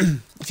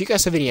if you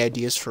guys have any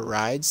ideas for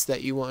rides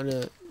that you want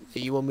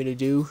me to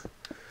do,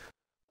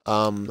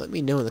 let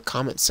me know in the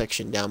comment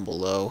section down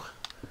below.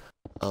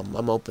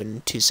 I'm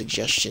open to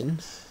suggestion.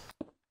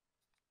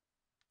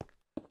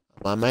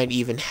 I might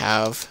even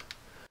have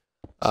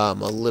a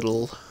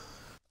little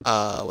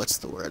what's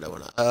the word I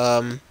want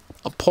to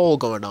a poll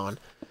going on,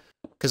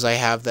 because I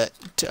have that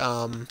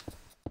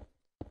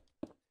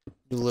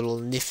new little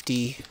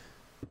nifty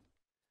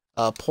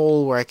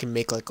poll where I can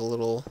make like a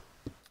little,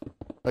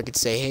 I could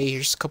say, hey,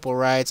 here's a couple of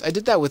rides. I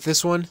did that with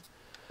this one.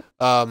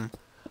 I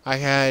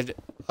had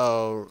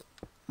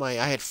I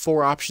had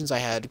 4 options. I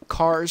had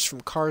Cars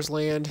from Cars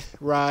Land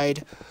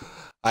ride,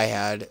 I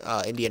had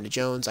Indiana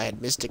Jones, I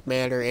had Mystic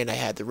Manor, and I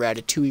had the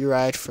Ratatouille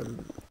ride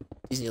from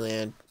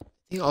Disneyland. I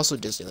think also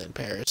Disneyland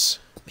Paris.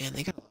 Man,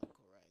 they got a lot of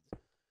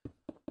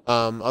cool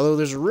rides. Although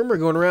there's a rumor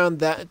going around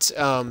that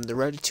the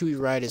Ratatouille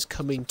ride is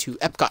coming to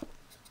Epcot,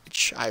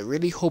 which I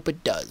really hope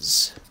it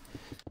does.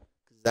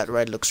 That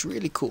ride looks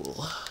really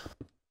cool.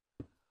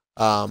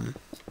 So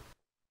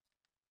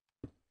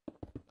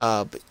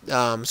I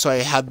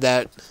had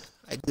that.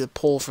 I did a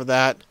poll for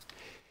that,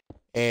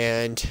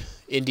 and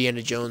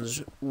Indiana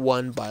Jones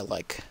won by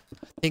like,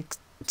 I think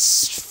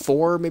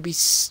 4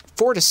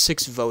 to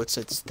 6 votes.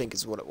 I think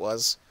is what it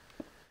was.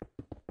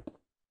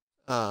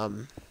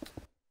 So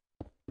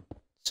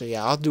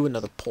yeah, I'll do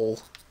another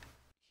poll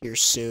here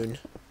soon.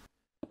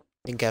 I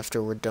think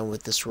after we're done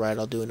with this ride,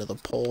 I'll do another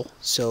poll.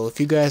 So if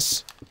you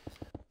guys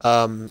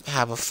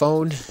have a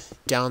phone,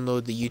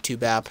 download the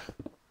YouTube app.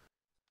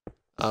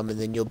 and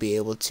then you'll be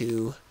able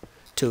to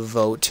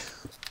vote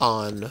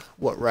on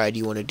what ride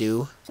you want to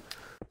do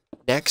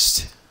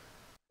next.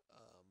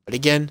 But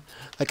again,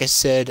 like I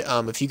said,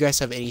 if you guys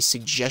have any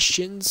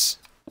suggestions,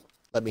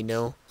 let me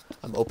know.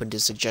 I'm open to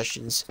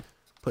suggestions.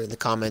 Put in the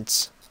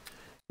comments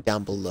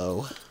down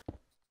below.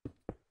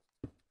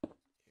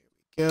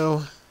 Here we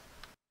go.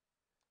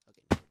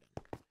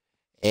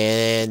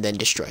 And then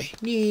destroy.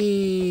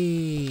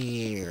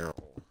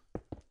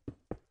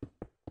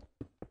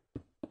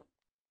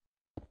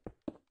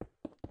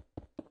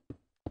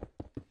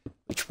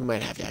 Which we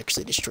might have to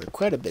actually destroy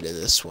quite a bit of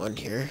this one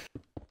here.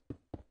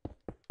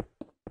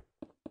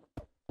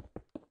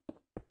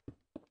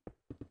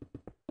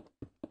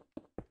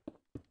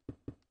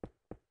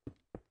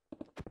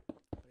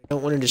 I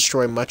don't want to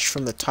destroy much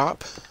from the top,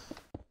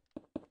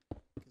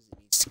 because it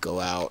needs to go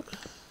out.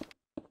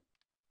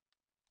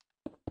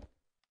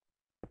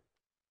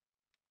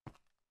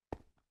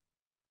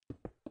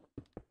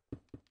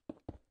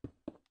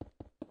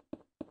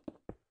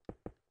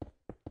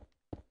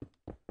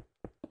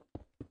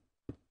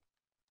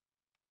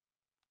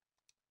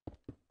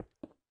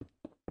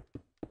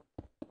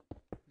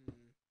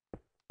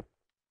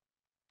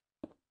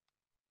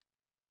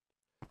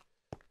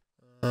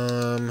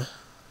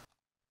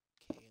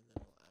 Okay, and then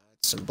we'll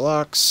add some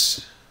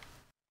blocks.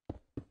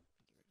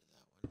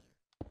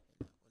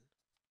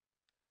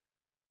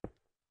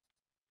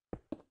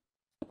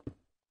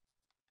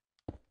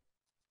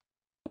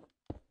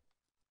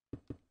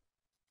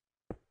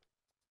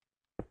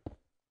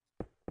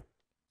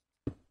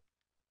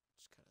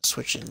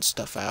 Switching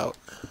stuff out.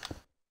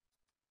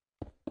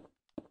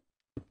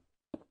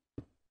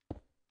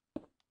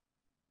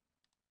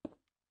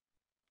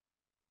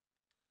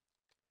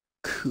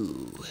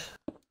 Cool.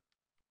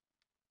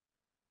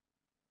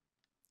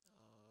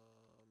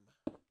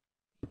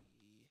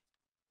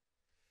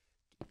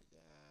 Do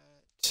that.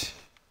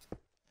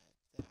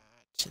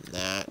 And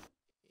that.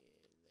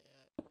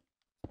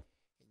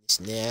 And this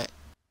and that.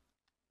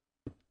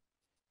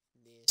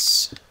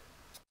 This. And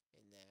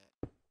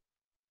that.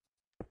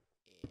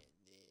 And then...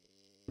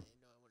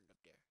 No, I want it up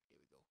there. There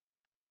we go.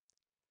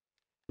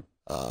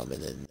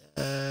 And then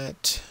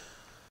that.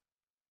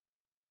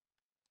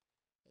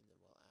 And then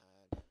we'll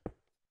add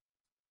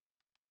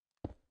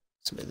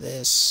some of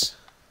this.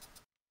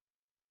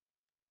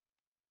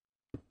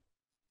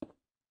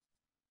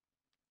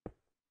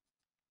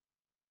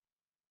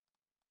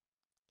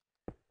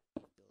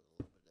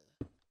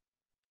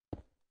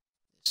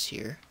 This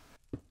here.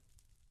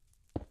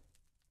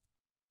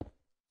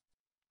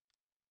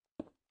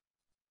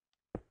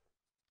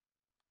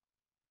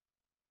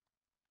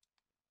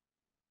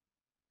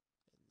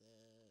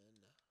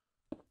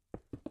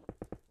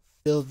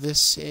 Fill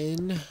this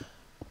in. It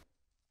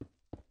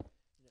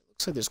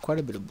looks like there's quite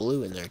a bit of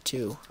blue in there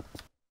too.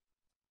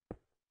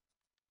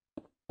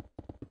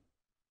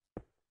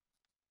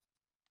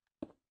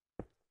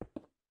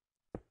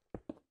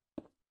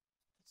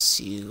 Let's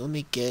see, let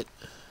me get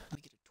a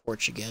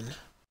torch again.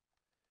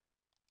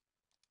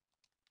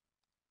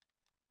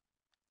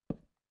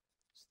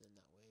 So then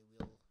that way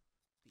we'll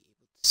be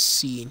able to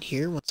see in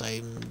here once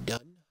I'm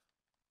done.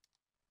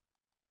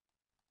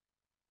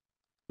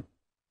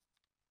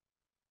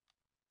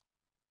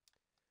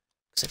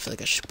 I feel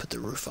like I should put the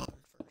roof on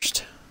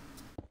first.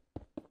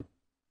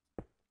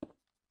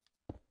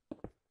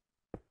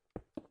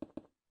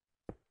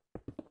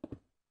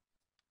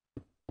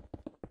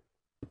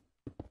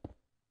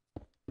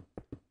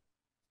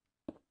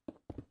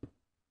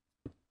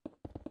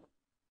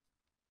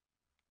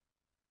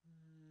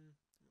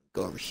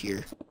 Go over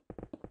here.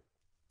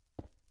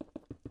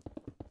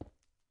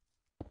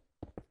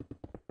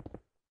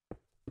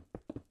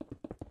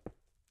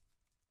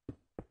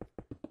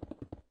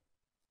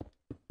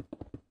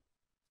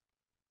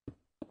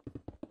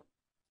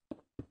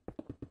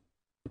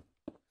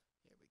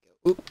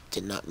 Oop,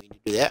 did not mean to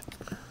do that.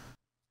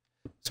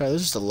 Sorry,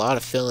 there's just a lot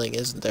of filling,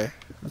 isn't there?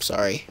 I'm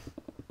sorry.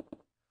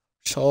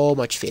 So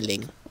much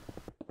filling.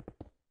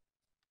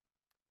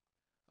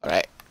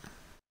 Alright.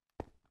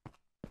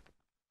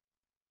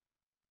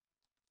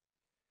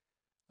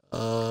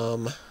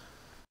 Add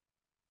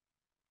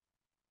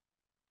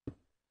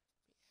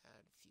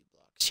a few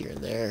blocks here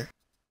and there.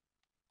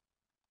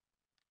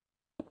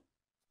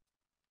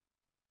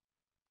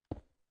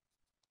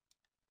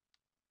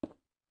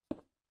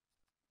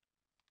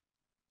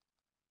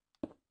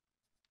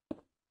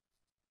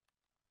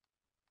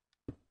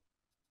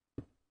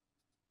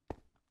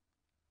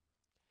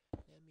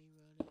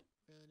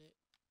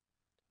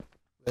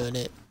 Let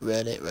me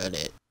run it. Run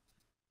it.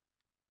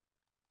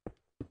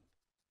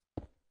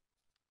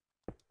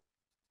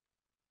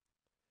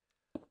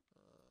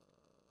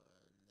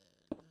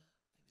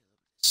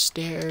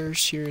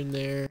 Stairs here and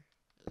there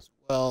as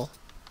well.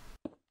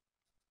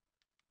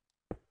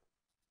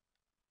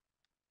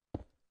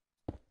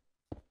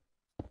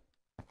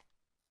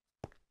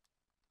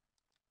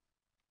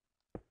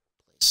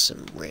 Place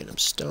some random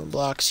stone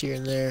blocks here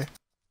and there.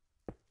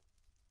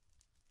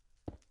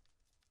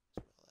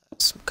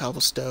 Some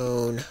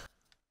cobblestone.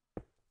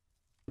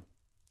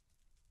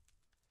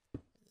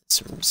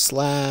 some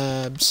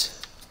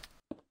slabs.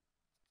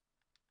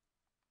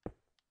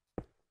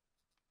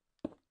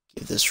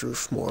 Give this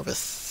roof more of a,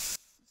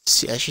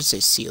 I should say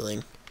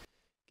ceiling.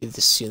 Give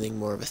the ceiling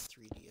more of a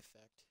 3D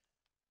effect.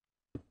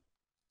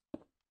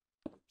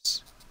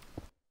 Oops.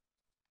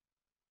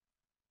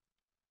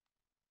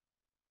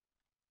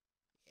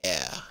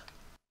 Yeah.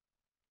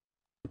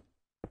 Add a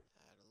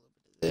little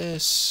bit of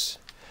this.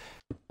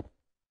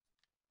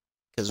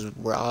 Because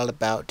we're all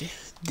about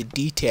the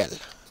detail.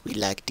 We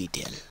like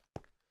detail.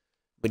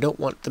 We don't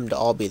want them to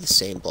all be the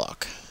same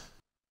block.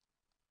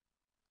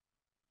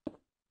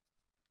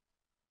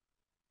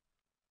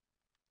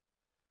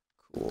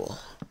 Cool.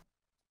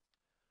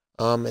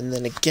 And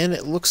then again,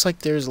 it looks like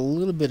there's a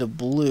little bit of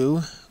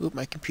blue. Oop,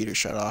 my computer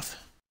shut off.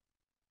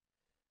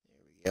 There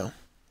we go.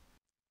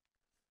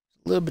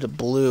 A little bit of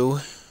blue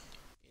in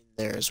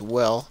there as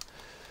well.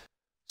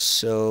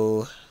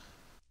 So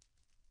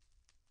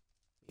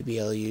maybe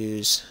I'll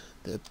use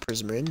the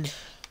prismarine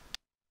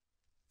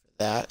for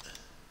that.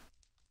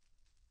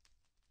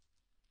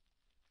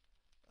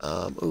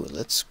 Ooh,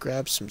 let's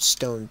grab some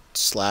stone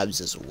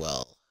slabs as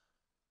well.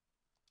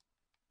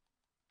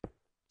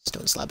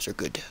 Stone slabs are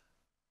good.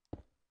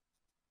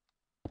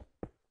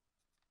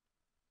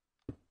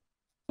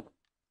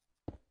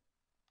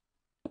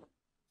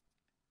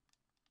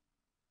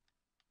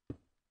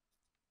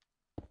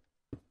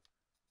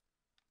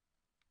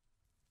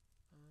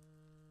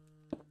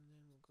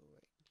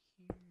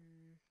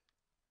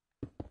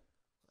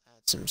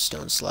 Add some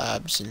stone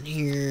slabs in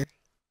here.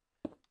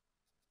 And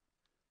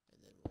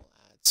then we'll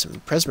add some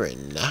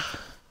prismarine.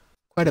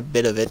 Quite a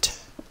bit of it,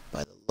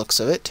 by the looks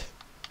of it.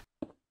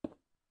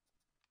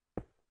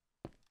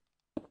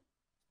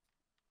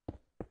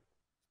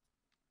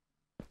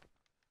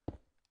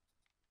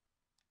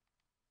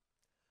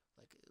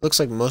 It looks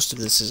like most of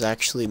this is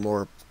actually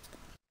more of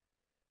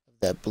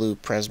that blue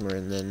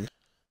prismarine than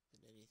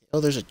anything. Oh,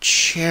 there's a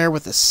chair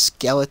with a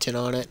skeleton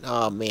on it.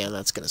 Oh man,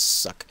 that's gonna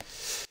suck.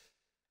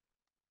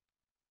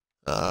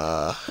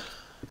 Not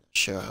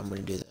sure how I'm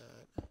gonna do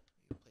that.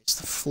 Replace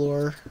the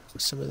floor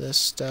with some of this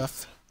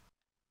stuff.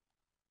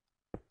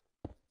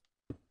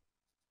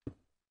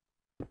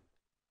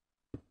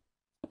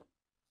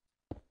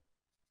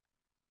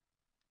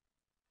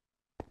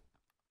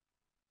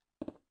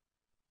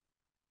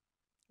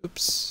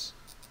 Oops.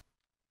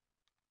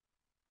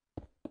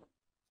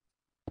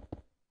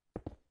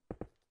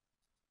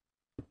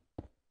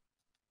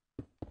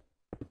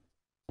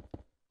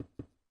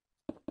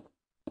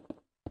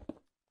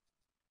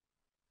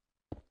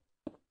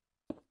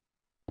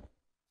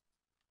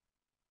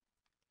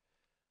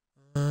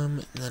 And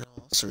then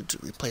I'll also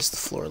replace the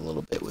floor a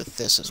little bit with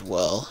this as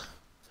well.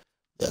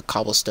 The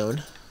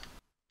cobblestone.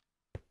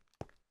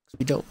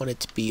 We don't want it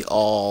to be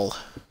all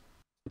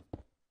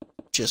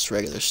just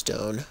regular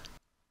stone.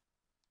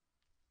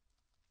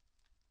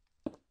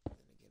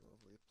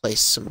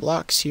 Place some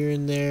blocks here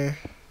and there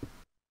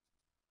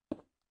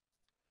with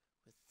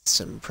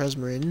some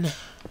prismarine.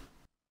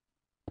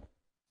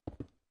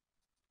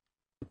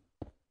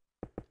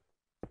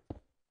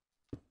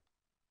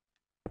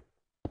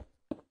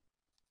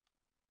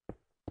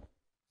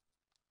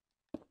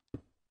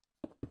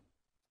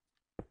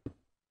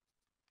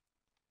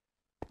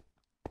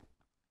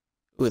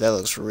 Ooh, that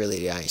looks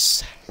really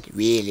nice.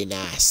 Really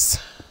nice.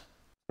 Man,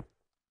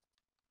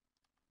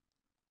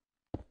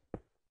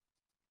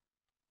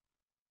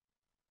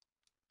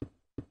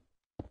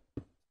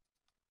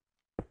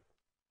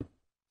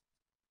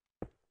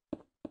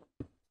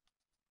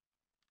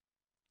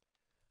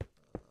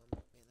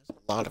 there's a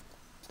lot of... I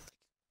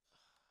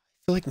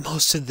feel like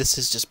most of this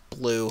is just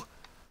blue.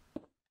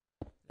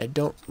 I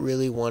don't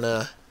really want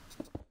to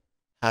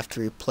have to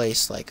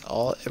replace like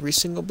every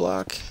single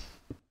block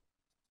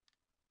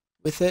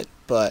with it,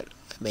 but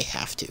I may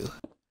have to.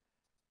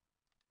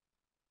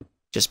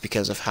 Just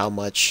because of how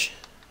much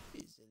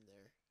is in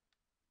there.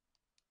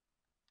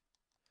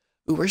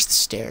 Ooh, where's the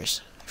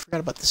stairs? I forgot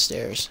about the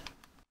stairs.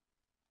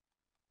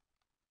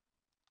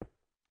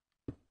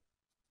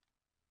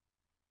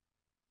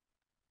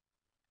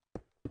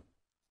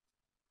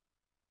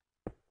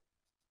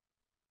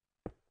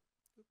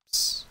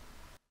 Oops.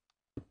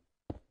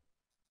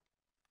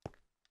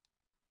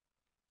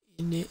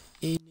 In it,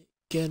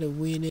 gotta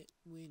win it,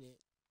 win it.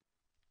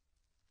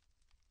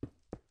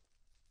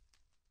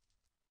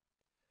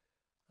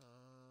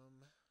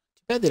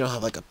 Too bad they don't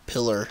have like a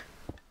pillar.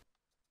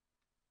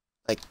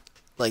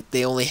 Like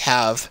they only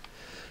have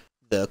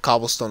the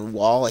cobblestone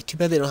wall. Like too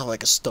bad they don't have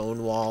like a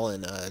stone wall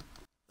and a like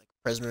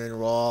prismarine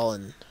wall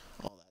and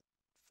all that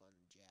fun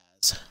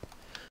jazz. Like,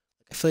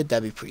 I feel like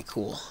that'd be pretty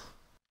cool to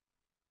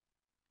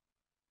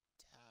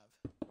have.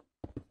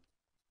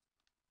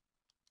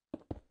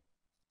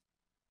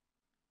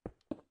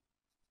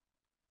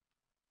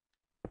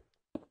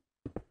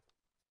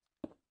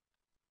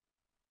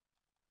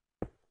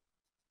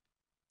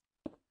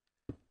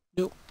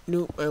 Nope,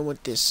 nope, I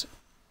want this.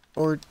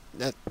 Or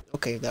that,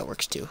 okay, that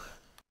works too.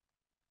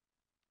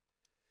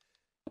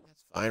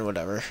 That's fine,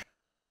 whatever.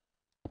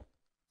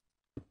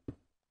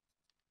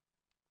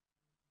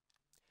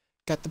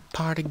 Got the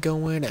party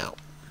going out.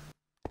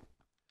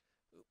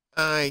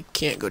 I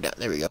can't go down.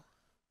 There we go. I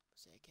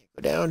can't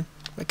go down.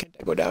 Why can't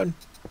I go down?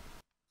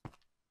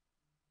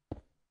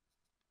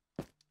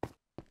 I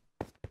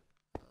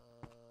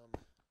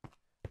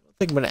don't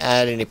think I'm going to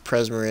add any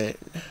Presmerant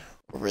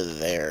over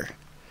there.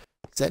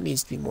 Because that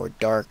needs to be more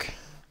dark.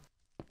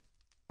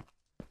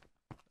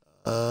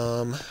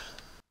 I'll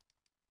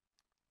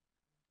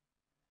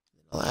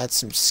add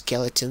some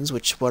skeletons,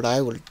 which what I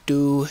will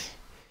do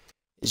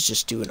is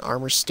just do an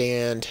armor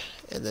stand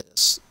and then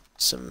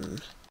some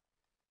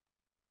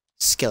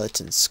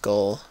skeleton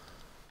skull.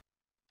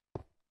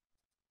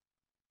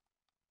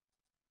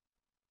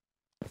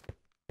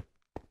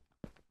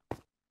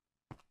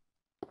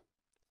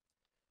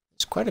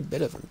 There's quite a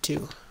bit of them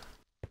too.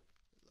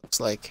 Looks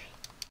like.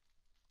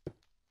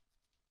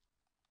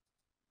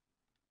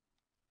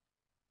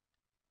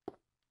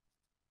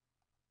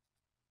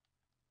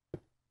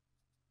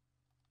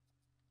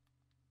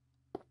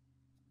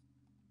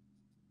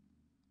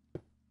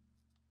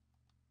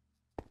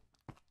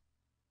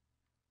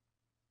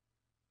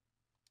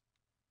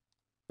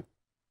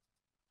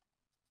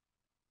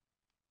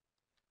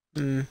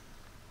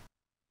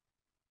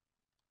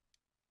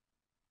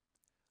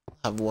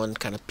 Have one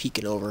kind of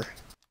peeking over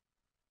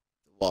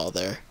the wall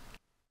there.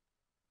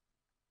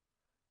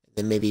 And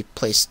then maybe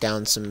place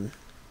down some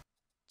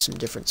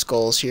different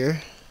skulls here.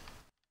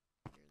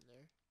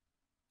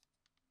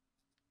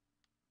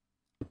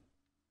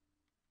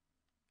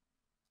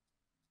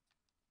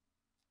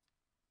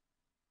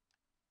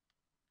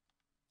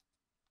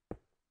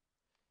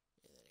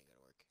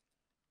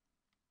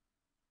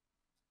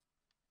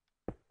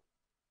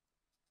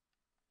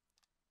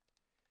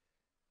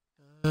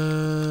 A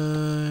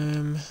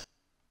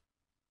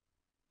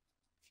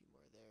few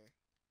more there,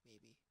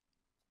 maybe.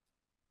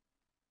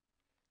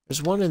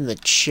 There's one in the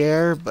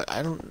chair, but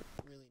I don't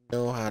really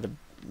know how to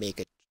make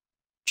a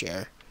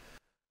chair.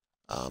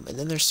 And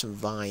then there's some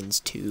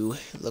vines too,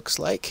 it looks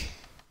like.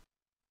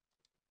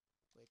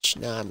 Which,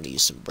 now I'm going to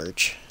use some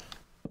birch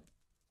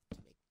to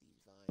make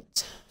these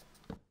vines.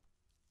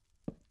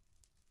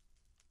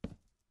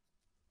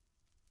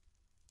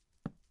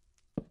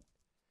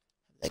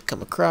 They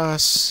come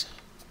across,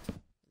 and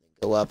then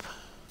go up.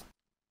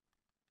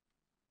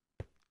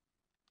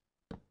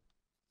 And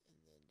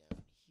then down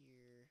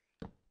here.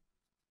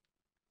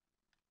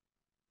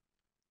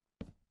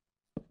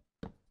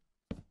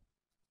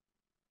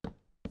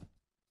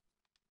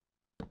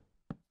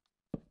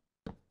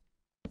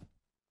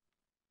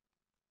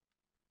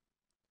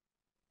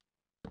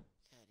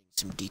 Adding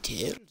some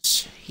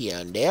details here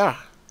and there.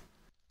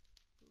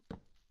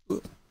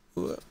 Whoop,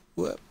 whoop,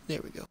 whoop.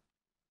 There we go.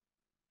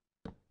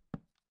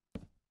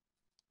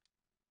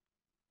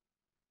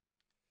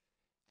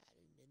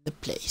 The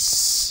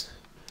place.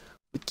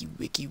 Wiki,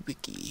 wiki,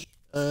 wiki.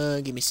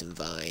 Give me some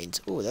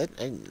vines. Oh, that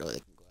I didn't know they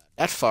can go out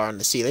that far on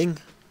the ceiling.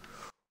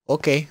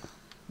 Okay,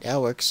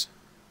 that works.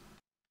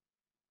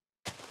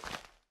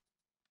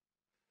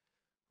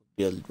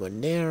 Build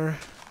one there.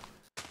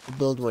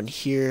 Build one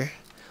here.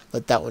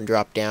 Let that one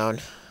drop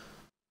down.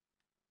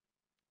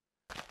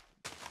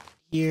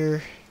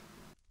 Here.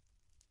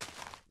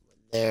 One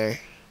there.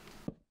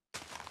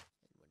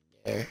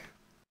 One there.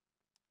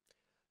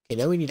 Okay,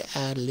 now we need to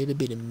add a little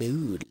bit of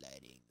mood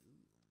lighting.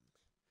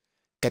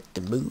 Got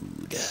the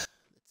mood. Let's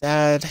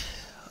add a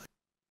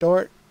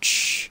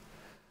torch.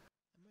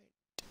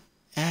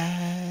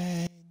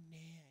 Add.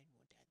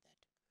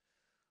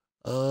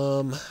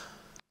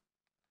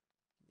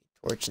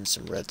 Torch and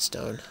some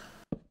redstone.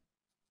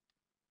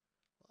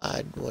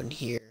 Add one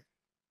here.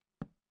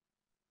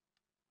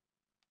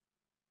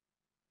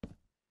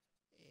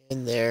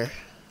 In there.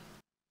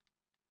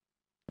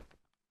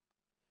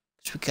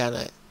 Because we kind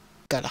of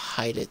gotta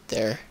hide it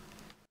there.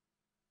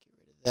 Get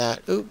rid of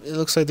that. Oop, it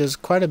looks like there's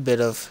quite a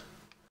bit of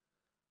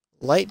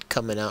light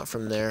coming out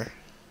from there.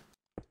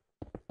 I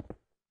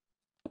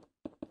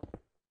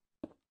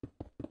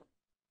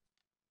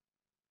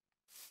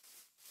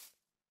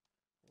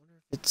wonder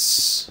if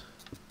it's...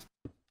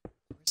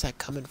 Where's that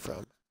coming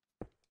from?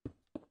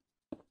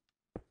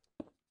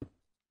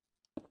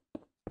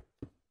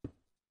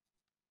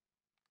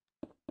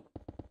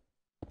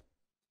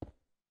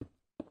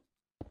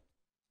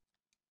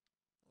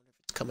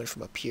 Coming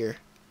from up here.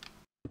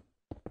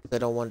 I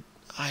don't want.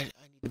 I need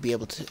to be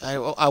able to.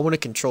 I want to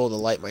control the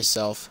light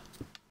myself.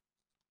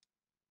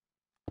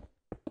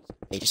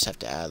 May just have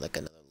to add like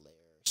another layer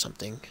or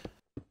something.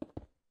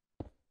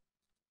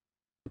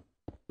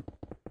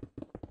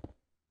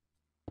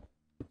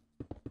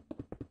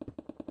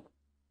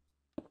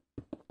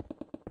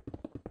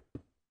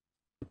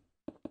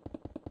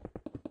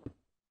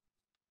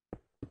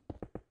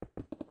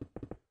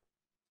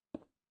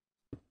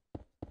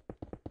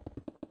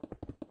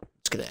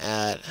 Gonna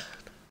add,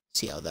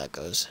 see how that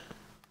goes.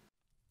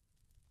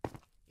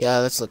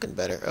 Yeah, that's looking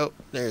better. Oh,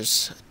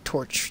 there's a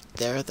torch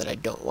there that I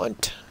don't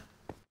want.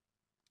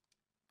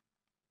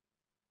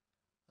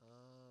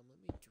 Let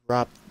me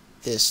drop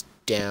this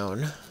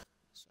down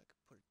so I can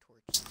put a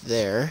torch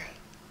there.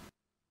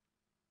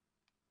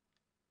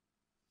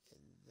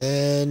 And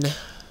Then let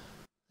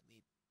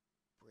me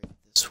break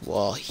this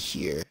wall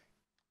here.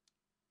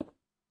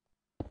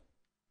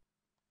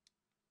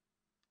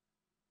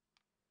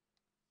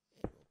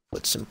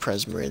 Put some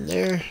Presmer in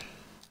there.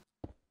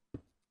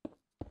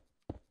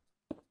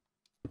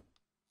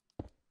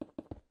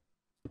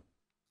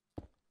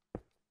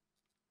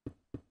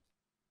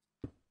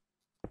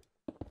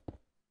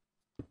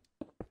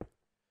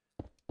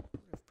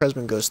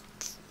 Presmer goes,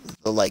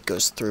 the light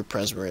goes through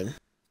Presmerin.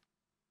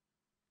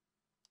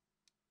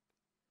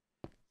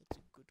 That's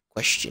a good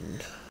question.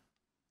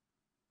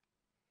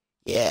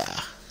 Yeah,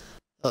 that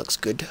looks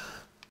good.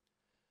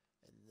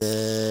 And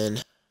then,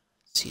 let's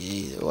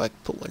see, I can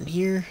put one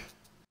here.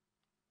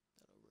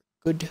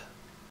 Good.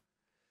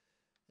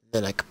 And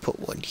then I could put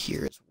one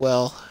here as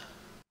well.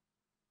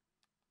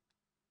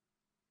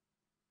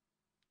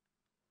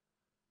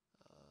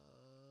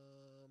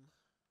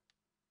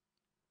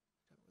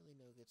 Don't really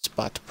know a good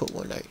spot to put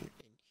one out in here.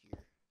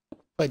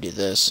 If I do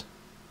this,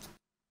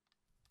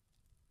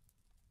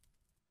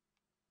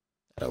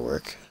 that'll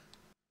work.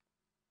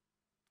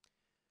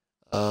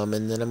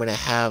 And then I'm going to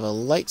have a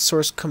light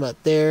source come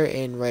out there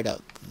and right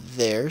out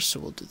there. So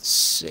we'll do the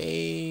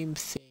same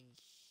thing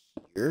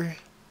here.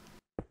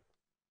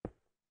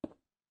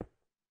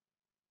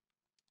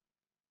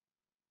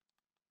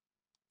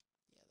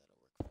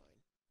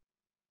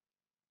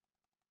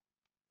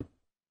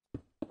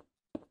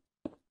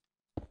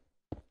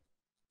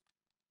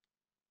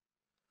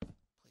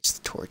 Place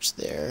the torch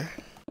there.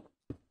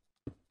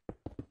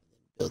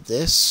 Build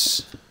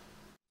this.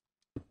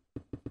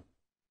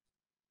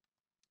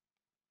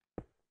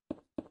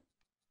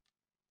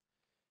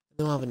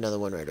 Then we'll have another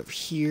one right over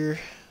here.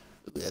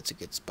 Ooh, that's a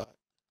good spot.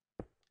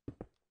 Let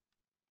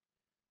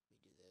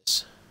me do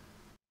this.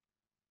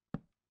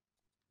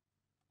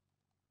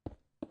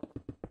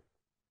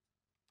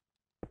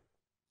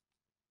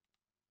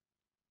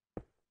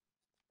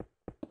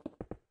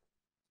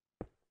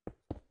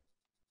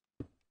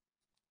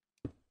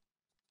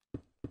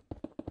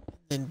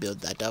 And then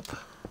build that up.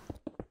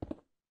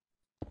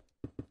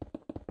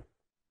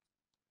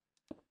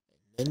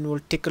 And then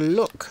we'll take a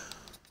look.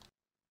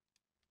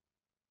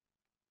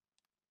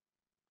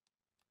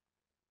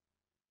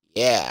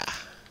 Yeah.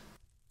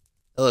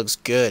 That looks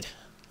good.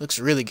 Looks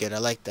really good. I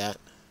like that.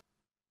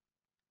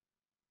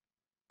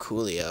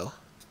 Coolio.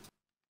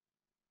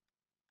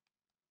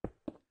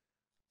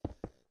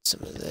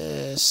 Some of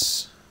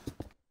this.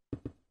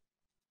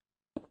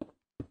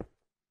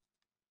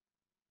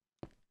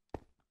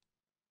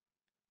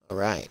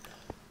 Alright.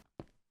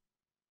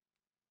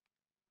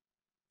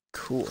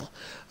 Cool.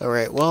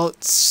 Alright, well,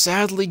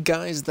 sadly,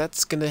 guys,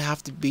 that's gonna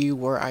have to be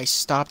where I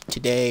stop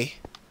today.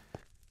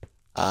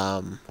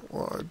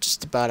 Or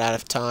just about out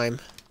of time.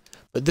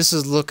 But this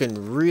is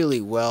looking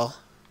really well.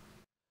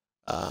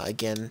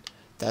 Again,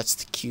 that's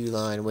the queue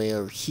line way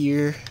over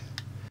here.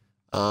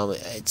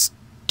 It's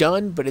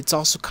done, but it's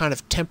also kind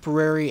of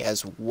temporary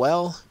as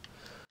well.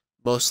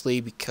 Mostly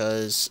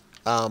because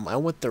I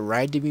want the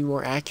ride to be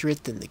more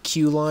accurate than the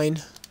queue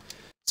line.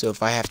 So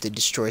if I have to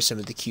destroy some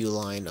of the queue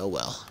line, oh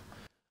well.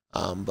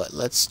 But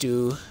let's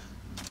do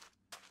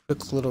a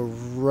quick little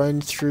run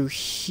through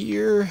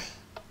here.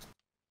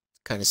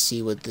 Kind of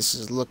see what this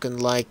is looking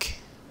like.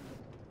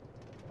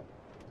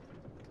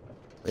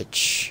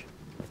 Which,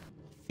 I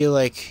feel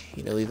like,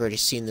 you know, we've already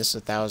seen this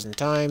 1,000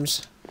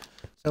 times.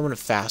 So I'm going to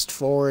fast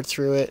forward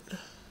through it.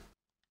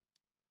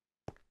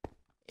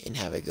 And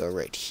have it go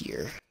right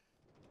here.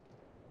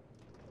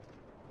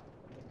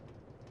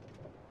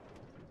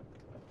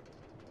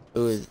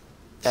 Ooh,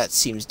 that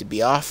seems to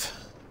be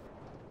off.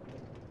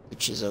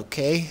 Which is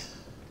okay.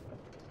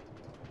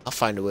 I'll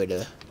find a way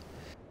to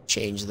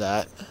change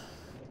that.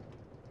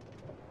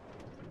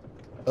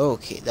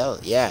 Okay,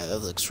 that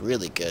looks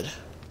really good.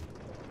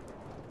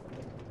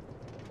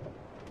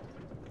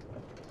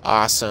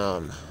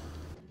 Awesome.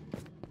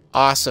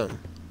 Awesome.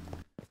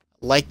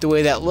 Like the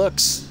way that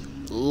looks.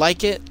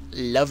 Like it,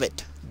 love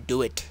it,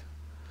 do it.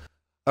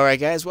 Alright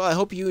guys, well I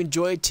hope you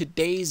enjoyed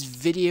today's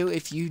video.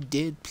 If you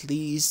did,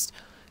 please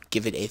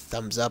give it a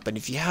thumbs up. And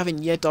if you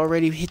haven't yet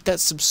already, hit that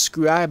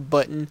subscribe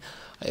button.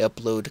 I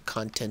upload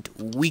content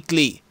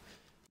weekly.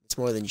 It's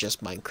more than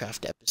just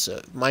Minecraft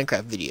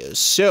videos.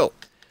 So,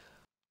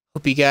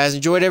 hope you guys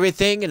enjoyed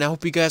everything, and I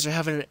hope you guys are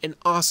having an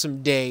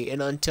awesome day.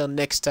 And until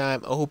next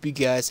time, I hope you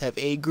guys have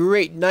a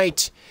great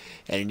night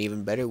and an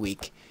even better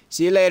week.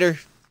 See you later.